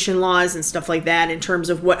anti-miscegenation laws and stuff like that in terms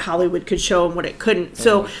of what Hollywood could show and what it couldn't.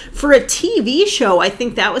 So for a TV show, I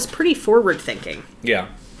think that was pretty forward thinking. Yeah.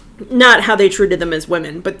 Not how they treated them as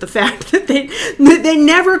women, but the fact that they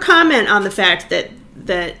never comment on the fact that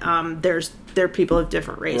they're people of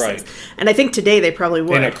different races. Right. And I think today they probably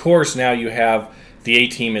would. And of course now you have the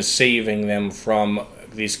A-team is saving them from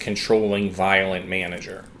this controlling, violent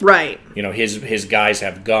manager. Right. His guys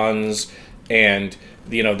have guns. And,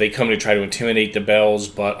 they come to try to intimidate the Bells,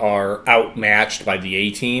 but are outmatched by the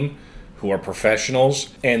A-team, who are professionals,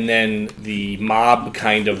 and then the mob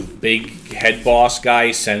kind of big head boss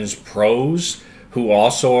guy sends pros who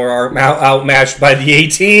also are outmatched by the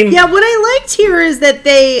A-team. Yeah, what I liked here is that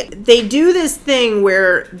they do this thing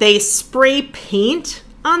where they spray paint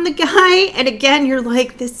on the guy, and again, you're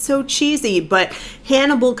like, this is so cheesy, but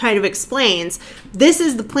Hannibal kind of explains, this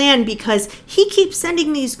is the plan because he keeps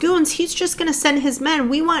sending these goons, he's just going to send his men,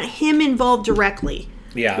 we want him involved directly.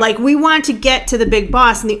 Yeah. Like, we want to get to the big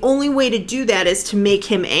boss, and the only way to do that is to make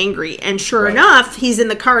him angry. And sure enough, he's in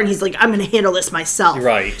the car, and he's like, I'm going to handle this myself.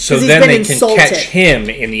 Right. So then they can catch him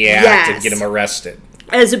in the act and get him arrested.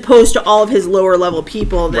 As opposed to all of his lower-level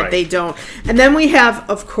people that they don't. And then we have,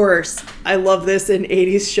 of course, I love this in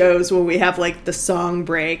 80s shows when we have, like, the song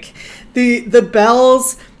break. The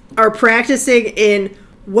bells are practicing in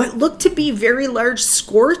what look to be very large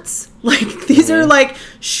skirts. Like, these are, like,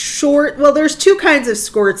 short... Well, there's two kinds of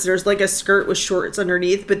skirts. There's, like, a skirt with shorts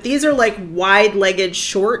underneath. But these are, like, wide-legged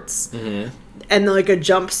shorts. Mm-hmm. And, like, a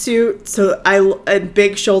jumpsuit. So, and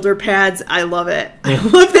big shoulder pads. I love it. I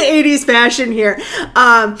love the 80s fashion here.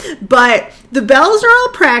 But the bells are all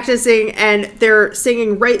practicing, and they're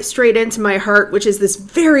singing Right Straight Into My Heart, which is this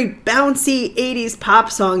very bouncy 80s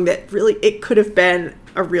pop song that really... It could have been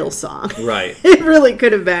a real song. Right. It really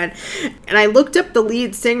could have been. And I looked up the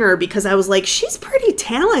lead singer because I was like, she's pretty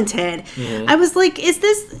talented. Mm-hmm. I was like, is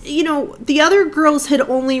this, the other girls had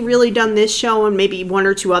only really done this show and maybe one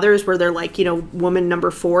or two others where they're like, woman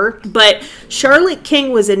number 4. But Charlotte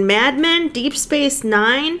King was in Mad Men, Deep Space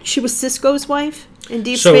Nine. She was Cisco's wife in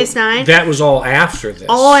Deep Space Nine. That was all after this.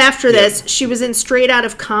 All after this. She was in Straight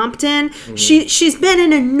Outta Compton. Mm-hmm. She's been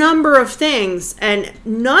in a number of things, and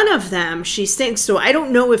none of them she sings. So I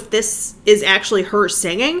don't know if this is actually her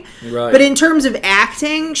singing. Right. But in terms of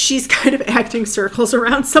acting, she's kind of acting circles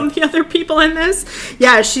around some of the other people in this.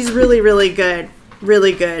 Yeah, she's really, really good.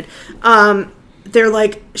 Really good. They're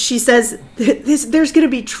like, she says, there's going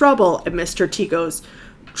to be trouble. And Mr. T goes,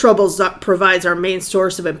 trouble provides our main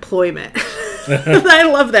source of employment. I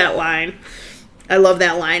love that line.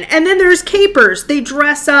 And then there's capers. They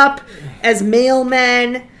dress up as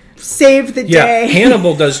mailmen, save the day.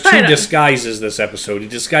 Hannibal does 2 disguises this episode. He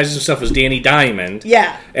disguises himself as Danny Diamond.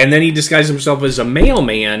 Yeah. And then he disguises himself as a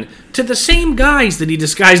mailman to the same guys that he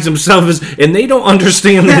disguised himself as, and they don't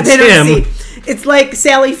understand that's him. It's like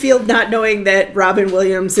Sally Field not knowing that Robin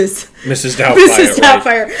Williams is Mrs.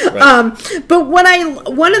 Doubtfire. Right. But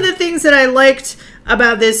one of the things that I liked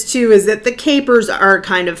about this too is that the capers are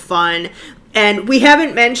kind of fun. And we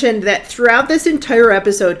haven't mentioned that throughout this entire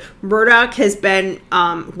episode, Murdoch has been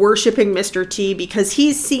worshiping Mr. T because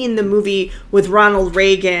he's seen the movie with Ronald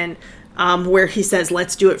Reagan where he says,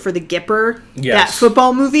 let's do it for the Gipper, that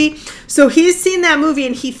football movie. So he's seen that movie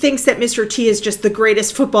and he thinks that Mr. T is just the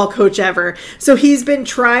greatest football coach ever. So he's been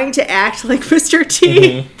trying to act like Mr.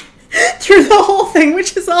 T through the whole thing,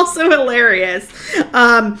 which is also hilarious.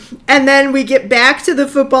 And then we get back to the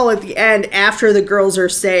football at the end after the girls are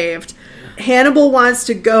saved. Hannibal wants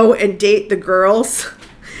to go and date the girls.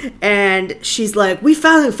 And she's like, we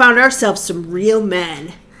finally found ourselves some real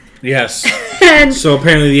men. Yes. And so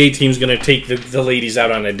apparently the A-team's going to take the ladies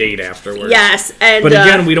out on a date afterwards. Yes. But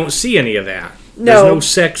again, we don't see any of that. No. There's no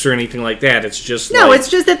sex or anything like that. It's just it's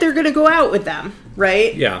just that they're going to go out with them,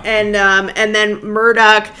 right? Yeah. And then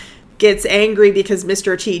Murdoch gets angry because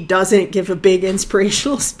Mr. T doesn't give a big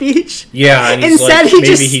inspirational speech. Yeah, and he's instead, like,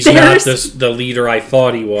 maybe he's not the leader I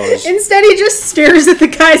thought he was. Instead, he just stares at the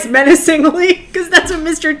guys menacingly, because that's what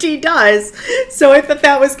Mr. T does. So I thought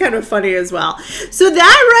that was kind of funny as well. So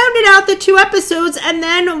that rounded out the 2 episodes, and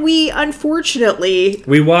then we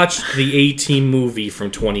watched the A-Team movie from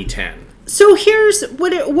 2010. So here's,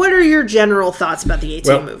 what are your general thoughts about the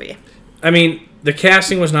A-Team movie? I mean, the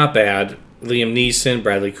casting was not bad. Liam Neeson,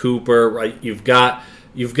 Bradley Cooper, right? You've got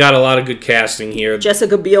a lot of good casting here.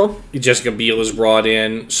 Jessica Biel is brought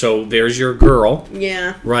in, so there's your girl.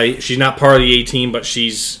 Yeah. Right? She's not part of the A-Team, but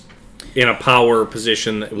she's in a power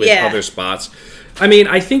position with other spots. I mean,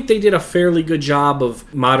 I think they did a fairly good job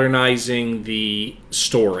of modernizing the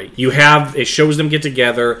story. It shows them get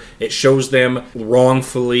together, it shows them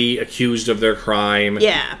wrongfully accused of their crime,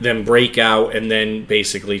 then break out, and then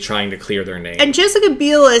basically trying to clear their name. And Jessica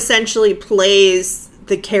Biel essentially plays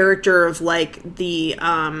the character of like the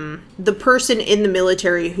person in the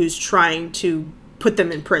military who's trying to put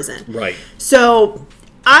them in prison. Right. So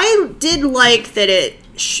I did like that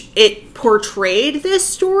it portrayed this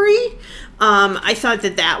story. I thought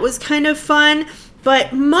that was kind of fun,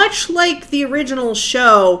 but much like the original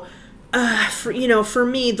show, for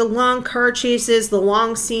me, the long car chases, the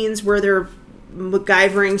long scenes where they're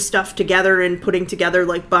MacGyvering stuff together and putting together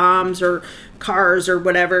like bombs or cars or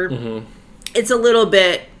whatever. Mm-hmm. It's a little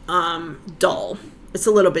bit dull. It's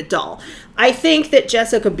a little bit dull. I think that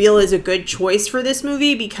Jessica Biel is a good choice for this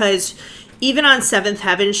movie because even on Seventh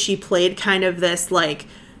Heaven, she played kind of this like,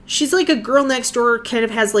 she's like a girl next door, kind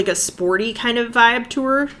of has like a sporty kind of vibe to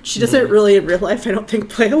her. She doesn't really in real life, I don't think,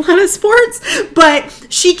 play a lot of sports, but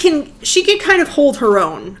she can kind of hold her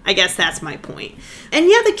own. I guess that's my point. And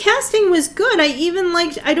yeah, the casting was good. I even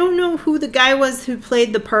liked, I don't know who the guy was who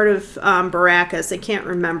played the part of Baracus. I can't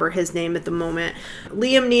remember his name at the moment.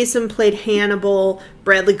 Liam Neeson played Hannibal.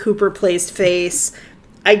 Bradley Cooper plays Face.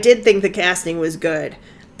 I did think the casting was good.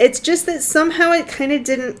 It's just that somehow it kind of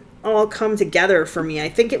didn't all come together for me. I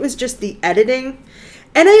think it was just the editing.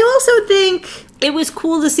 And I also think it was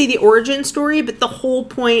cool to see the origin story, but the whole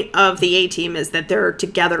point of the A-Team is that they're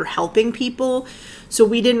together helping people. So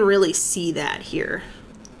we didn't really see that here.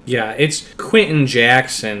 Yeah, it's Quentin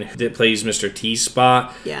Jackson that plays Mr.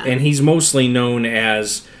 T-Spot. Yeah. And he's mostly known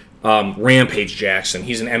as Rampage Jackson.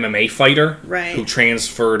 He's an MMA fighter who tried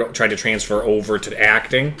to transfer over to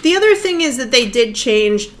acting. The other thing is that they did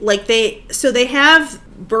change, like they have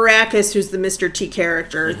Baracus, who's the Mr. T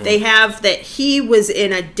character. Mm-hmm. They have that he was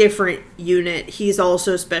in a different unit. He's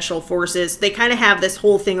also Special Forces. They kind of have this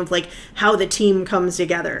whole thing of like how the team comes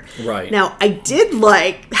together. Right. Now, I did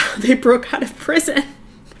like how they broke out of prison.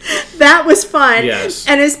 That was fun. Yes.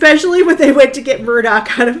 And especially when they went to get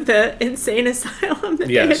Murdoch out of the insane asylum that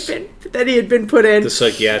he had been put in. The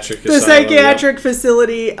psychiatric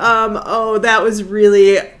facility. That was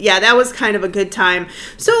really, that was kind of a good time.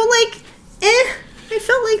 So, like, I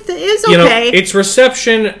felt like it is okay. Its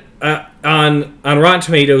reception on Rotten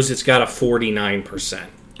Tomatoes, it's got a 49%.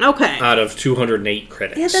 Okay. Out of 208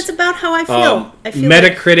 critics. Yeah, that's about how I feel.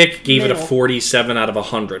 Metacritic gave it a 47 out of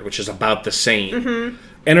 100, which is about the same. Mm-hmm.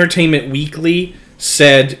 Entertainment Weekly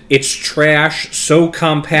said it's trash so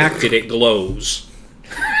compacted it glows.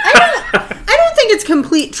 I don't think it's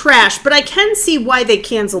complete trash, but I can see why they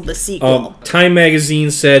canceled the sequel. Time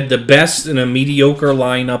Magazine said the best in a mediocre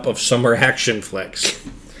lineup of summer action flicks.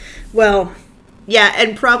 Well, yeah,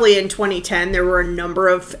 and probably in 2010 there were a number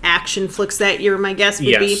of action flicks that year, my guess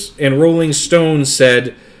would be. Yes, and Rolling Stone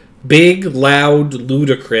said big, loud,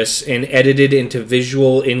 ludicrous, and edited into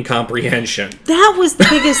visual incomprehension. That was the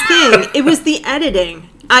biggest thing. It was the editing.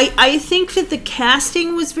 I think that the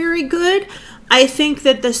casting was very good. I think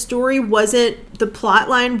that the plot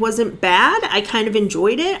line wasn't bad. I kind of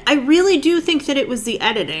enjoyed it. I really do think that it was the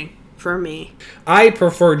editing for me. I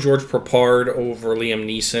prefer George Peppard over Liam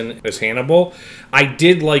Neeson as Hannibal. I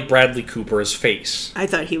did like Bradley Cooper as Face. I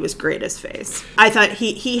thought he was great as Face. I thought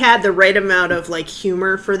he had the right amount of like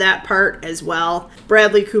humor for that part as well.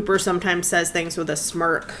 Bradley Cooper sometimes says things with a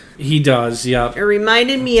smirk. He does, yeah. It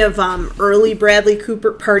reminded me of early Bradley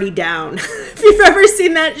Cooper Party Down. If you've ever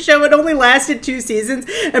seen that show, it only lasted 2 seasons,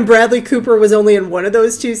 and Bradley Cooper was only in one of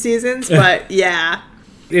those 2 seasons, but yeah.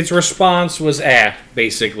 Its response was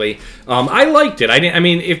basically. I liked it.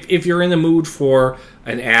 If you're in the mood for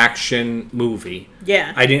an action movie,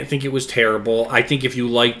 I didn't think it was terrible. I think if you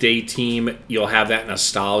liked A-Team, you'll have that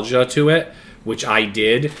nostalgia to it, which I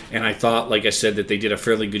did, and I thought, like I said, that they did a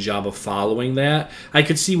fairly good job of following that. I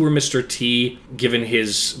could see where Mr. T, given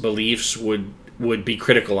his beliefs, would be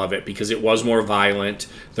critical of it, because it was more violent.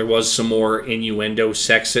 There was some more innuendo,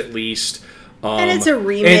 sex at least. And it's a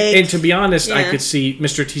remake. And to be honest, I could see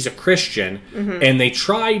Mr. T's a Christian, and they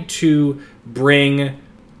tried to bring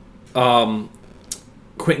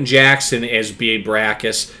Quentin Jackson as B.A.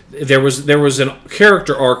 Baracus. There was a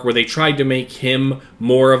character arc where they tried to make him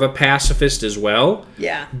more of a pacifist as well.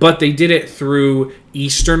 Yeah. But they did it through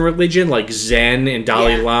Eastern religion, like Zen and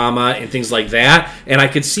Dalai Lama and things like that. And I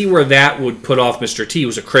could see where that would put off Mr. T,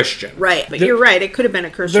 who's a Christian. Right, but you're right. It could have been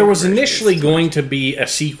a Christian. There was initially going to be a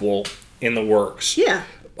sequel in the works. Yeah.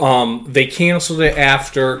 They canceled it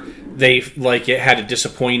after it had a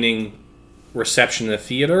disappointing reception in the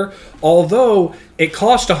theater. Although it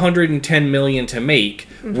cost $110 million to make,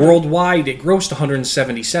 worldwide it grossed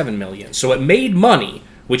 $177 million. So it made money,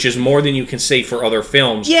 which is more than you can say for other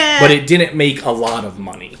films. Yeah. But it didn't make a lot of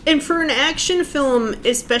money. And for an action film,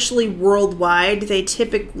 especially worldwide,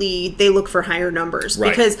 they look for higher numbers. Right.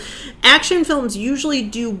 Because action films usually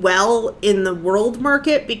do well in the world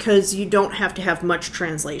market because you don't have to have much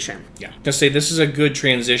translation. Yeah. Just say this is a good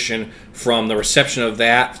transition from the reception of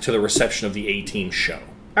that to the reception of the A-Team show.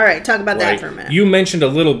 All right, talk about that for a minute. You mentioned a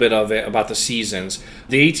little bit of it about the seasons.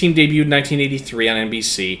 The A-Team debuted in 1983 on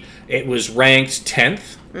NBC. It was ranked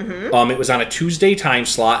 10th. It was on a Tuesday time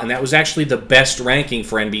slot, and that was actually the best ranking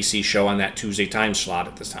for NBC show on that Tuesday time slot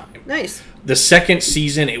at the time. Nice. The second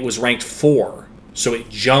season, it was ranked 4, so it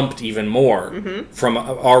jumped even more from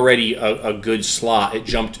already a good slot. It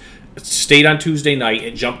stayed on Tuesday night,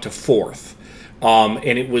 it jumped to 4th.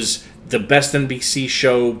 And it was the best NBC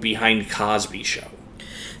show behind Cosby Show.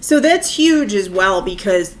 So that's huge as well,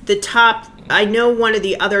 because I know one of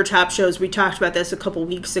the other top shows, we talked about this a couple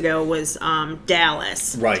weeks ago, was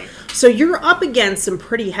Dallas. Right. So you're up against some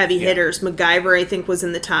pretty heavy hitters. MacGyver, I think, was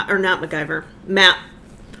in the top, or not MacGyver,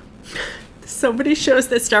 so many shows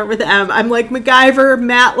that start with M. I'm like MacGyver,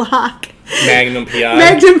 Matlock. Magnum P.I.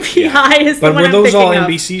 Magnum P.I. is the one I'm thinking of. But were those all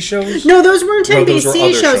NBC shows? No, those weren't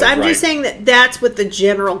NBC shows. I'm right. just saying that's what the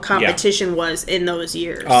general competition was in those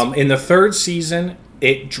years. In the third season,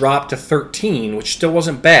 it dropped to 13, which still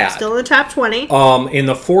wasn't bad. Still in the top 20. In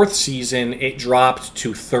the fourth season, it dropped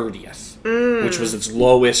to 30th, which was its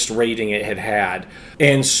lowest rating it had.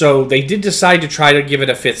 And so they did decide to try to give it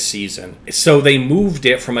a 5th season. So they moved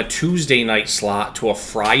it from a Tuesday night slot to a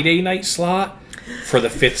Friday night slot for the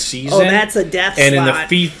 5th season. Oh, that's a death and slot.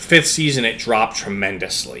 And in the 5th season, it dropped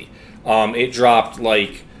tremendously. It dropped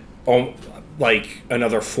like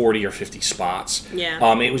another 40 or 50 spots.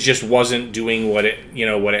 Yeah. It just wasn't doing what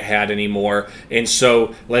it had anymore. And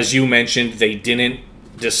so, as you mentioned, they didn't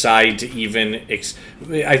decide to even.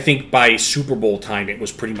 I think by Super Bowl time, it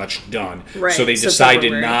was pretty much done. Right. So they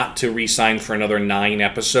decided not to re-sign for another 9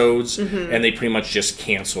 episodes, and they pretty much just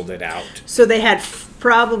canceled it out. So they had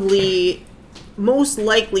probably, most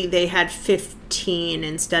likely, they had 15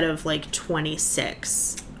 instead of like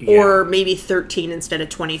 26. Yeah. Or maybe 13 instead of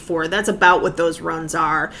 24. That's about what those runs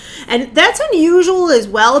are. And that's unusual as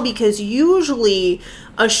well, because usually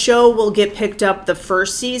a show will get picked up the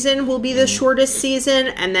first season will be the shortest season,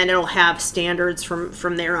 and then it'll have standards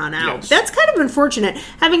from there on out. Yes. That's kind of unfortunate.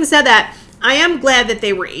 Having said that, I am glad that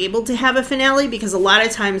they were able to have a finale, because a lot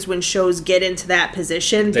of times when shows get into that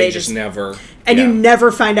position, they just never... And you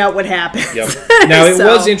never find out what happens. Yep. Now, it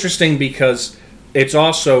was interesting because... It's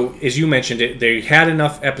also, as you mentioned, they had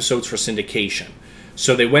enough episodes for syndication.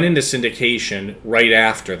 So they went into syndication right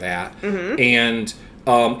after that. And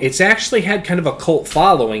it's actually had kind of a cult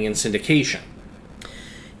following in syndication.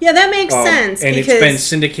 Yeah, that makes sense. And it's been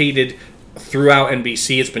syndicated throughout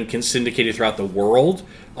NBC. It's been syndicated throughout the world.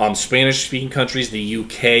 Spanish-speaking countries, the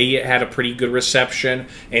UK had a pretty good reception.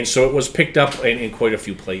 And so it was picked up in quite a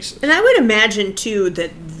few places. And I would imagine, too,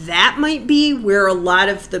 that might be where a lot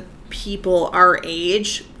of the people our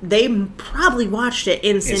age, they probably watched it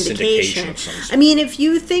in syndication. I mean, if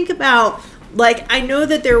you think about, like, I know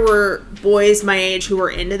that there were boys my age who were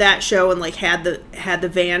into that show and like had the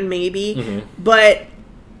van maybe, but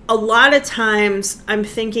a lot of times I'm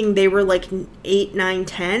thinking they were like 8, 9,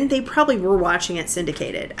 10. They probably were watching it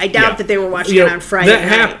syndicated. I doubt that they were watching it on Friday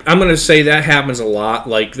night. I'm going to say that happens a lot.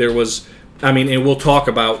 Like there was... I mean, and we'll talk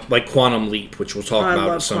about, like, Quantum Leap, which we'll talk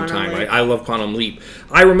about sometime. I love Quantum Leap.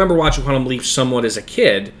 I remember watching Quantum Leap somewhat as a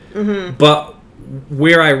kid, but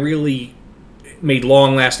where I really made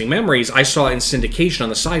long-lasting memories, I saw it in syndication on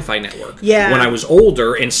the Sci-Fi Network. Yeah. When I was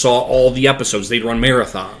older and saw all the episodes. They'd run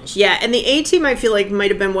marathons. Yeah, and the A-Team, I feel like, might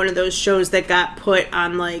have been one of those shows that got put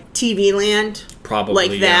on, like, TV Land. Probably,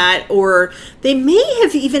 like that. Or they may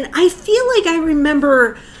have even... I feel like I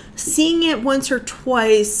remember seeing it once or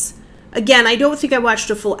twice... Again, I don't think I watched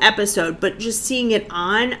a full episode, but just seeing it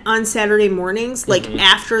on Saturday mornings, like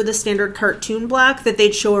after the standard cartoon block, that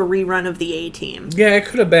they'd show a rerun of the A-Team. Yeah, it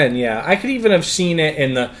could have been, yeah. I could even have seen it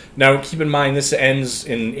in the... Now, keep in mind, this ends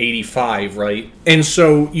in 85, right? And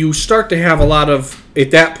so you start to have a lot of...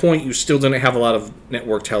 At that point, you still didn't have a lot of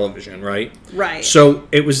network television, right? Right. So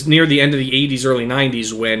it was near the end of the 80s, early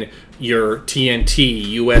 90s when your TNT,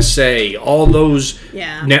 USA, all those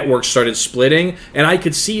networks started splitting. And I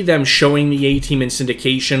could see them showing the A-Team in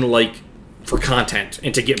syndication, like, for content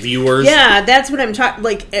and to get viewers. Yeah, that's what I'm talking...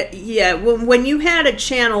 Like, when you had a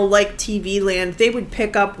channel like TV Land, they would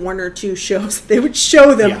pick up 1 or 2 shows. They would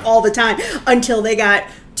show them all the time until they got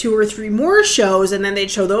 2 or 3 more shows, and then they'd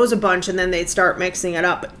show those a bunch, and then they'd start mixing it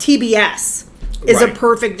up. TBS is a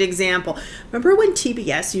perfect example. Remember when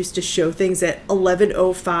TBS used to show things at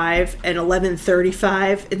 11:05 and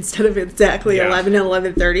 11:35 instead of exactly 11 and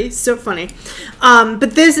 11:30? So funny.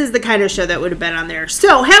 But this is the kind of show that would have been on there.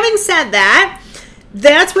 So, having said that,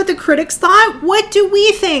 that's what the critics thought. What do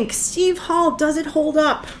we think? Steve Hall, does it hold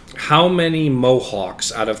up? How many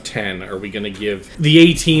Mohawks out of 10 are we going to give the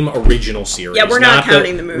A-Team original series? Yeah, we're not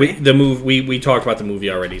counting the movie. We talked about the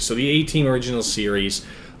movie already. So the A-Team original series,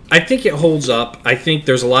 I think it holds up. I think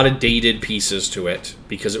there's a lot of dated pieces to it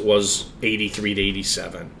because it was 83 to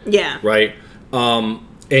 87. Yeah. Right?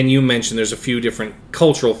 And you mentioned there's a few different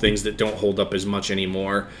cultural things that don't hold up as much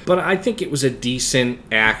anymore. But I think it was a decent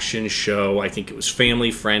action show. I think it was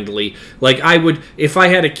family friendly. Like, if I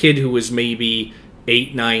had a kid who was maybe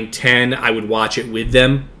 8, 9, 10, I would watch it with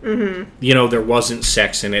them. Mm-hmm. You know, there wasn't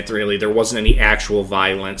sex in it, really. There wasn't any actual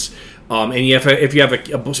violence. And if you have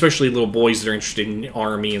especially little boys that are interested in the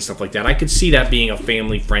Army and stuff like that, I could see that being a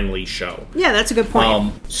family friendly show. Yeah, that's a good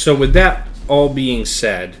point. So with that all being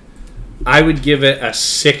said, I would give it a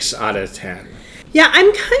 6 out of 10. Yeah,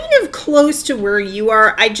 I'm kind of close to where you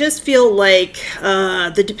are. I just feel like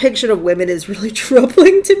the depiction of women is really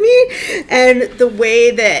troubling to me, and the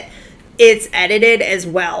way that it's edited as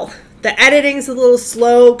well. The editing's a little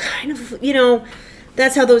slow, kind of, you know,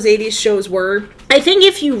 that's how those 80s shows were. I think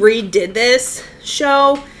if you redid this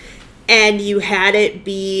show and you had it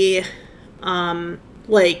be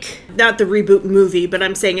like, not the reboot movie, but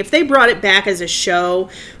I'm saying if they brought it back as a show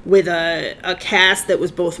with a cast that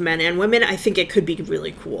was both men and women, I think it could be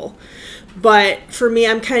really cool. But for me,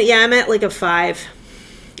 I'm at like a 5,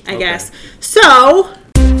 I guess. So,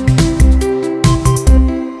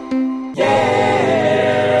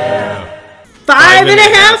 yeah!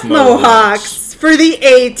 5.5 Mohawks for the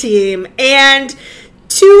A-Team, and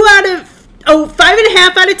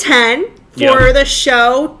 5.5 out of 10 for the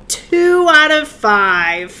show. 2 out of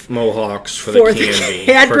 5 Mohawks for the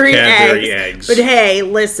Cadbury eggs. But hey,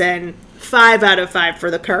 listen, 5 out of 5 for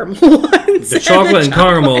the caramel ones. The chocolate and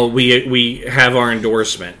caramel, we have our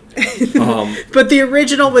endorsement. But the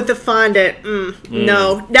original with the fondant,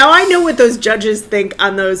 no. Now I know what those judges think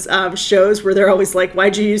on those shows where they're always like,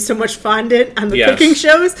 why'd you use so much fondant on the cooking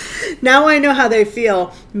shows? Now I know how they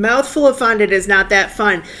feel. Mouthful of fondant is not that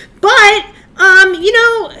fun. But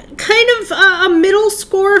kind of a middle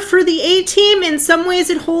score for the A-Team. In some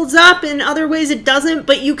ways it holds up, in other ways it doesn't,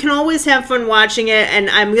 but you can always have fun watching it,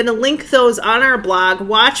 and I'm going to link those on our blog,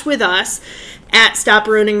 Watch With Us, at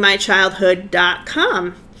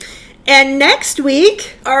StopRuiningMyChildhood.com. And next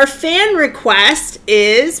week, our fan request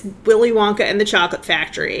is Willy Wonka and the Chocolate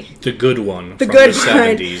Factory. The good one. The good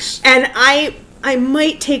one. 70s. And I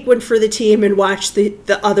might take one for the team and watch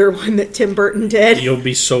the other one that Tim Burton did. You'll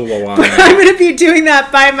be so low on But I'm going to be doing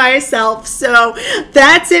that by myself. So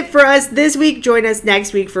that's it for us this week. Join us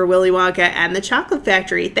next week for Willy Wonka and the Chocolate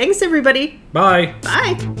Factory. Thanks, everybody. Bye.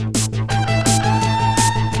 Bye.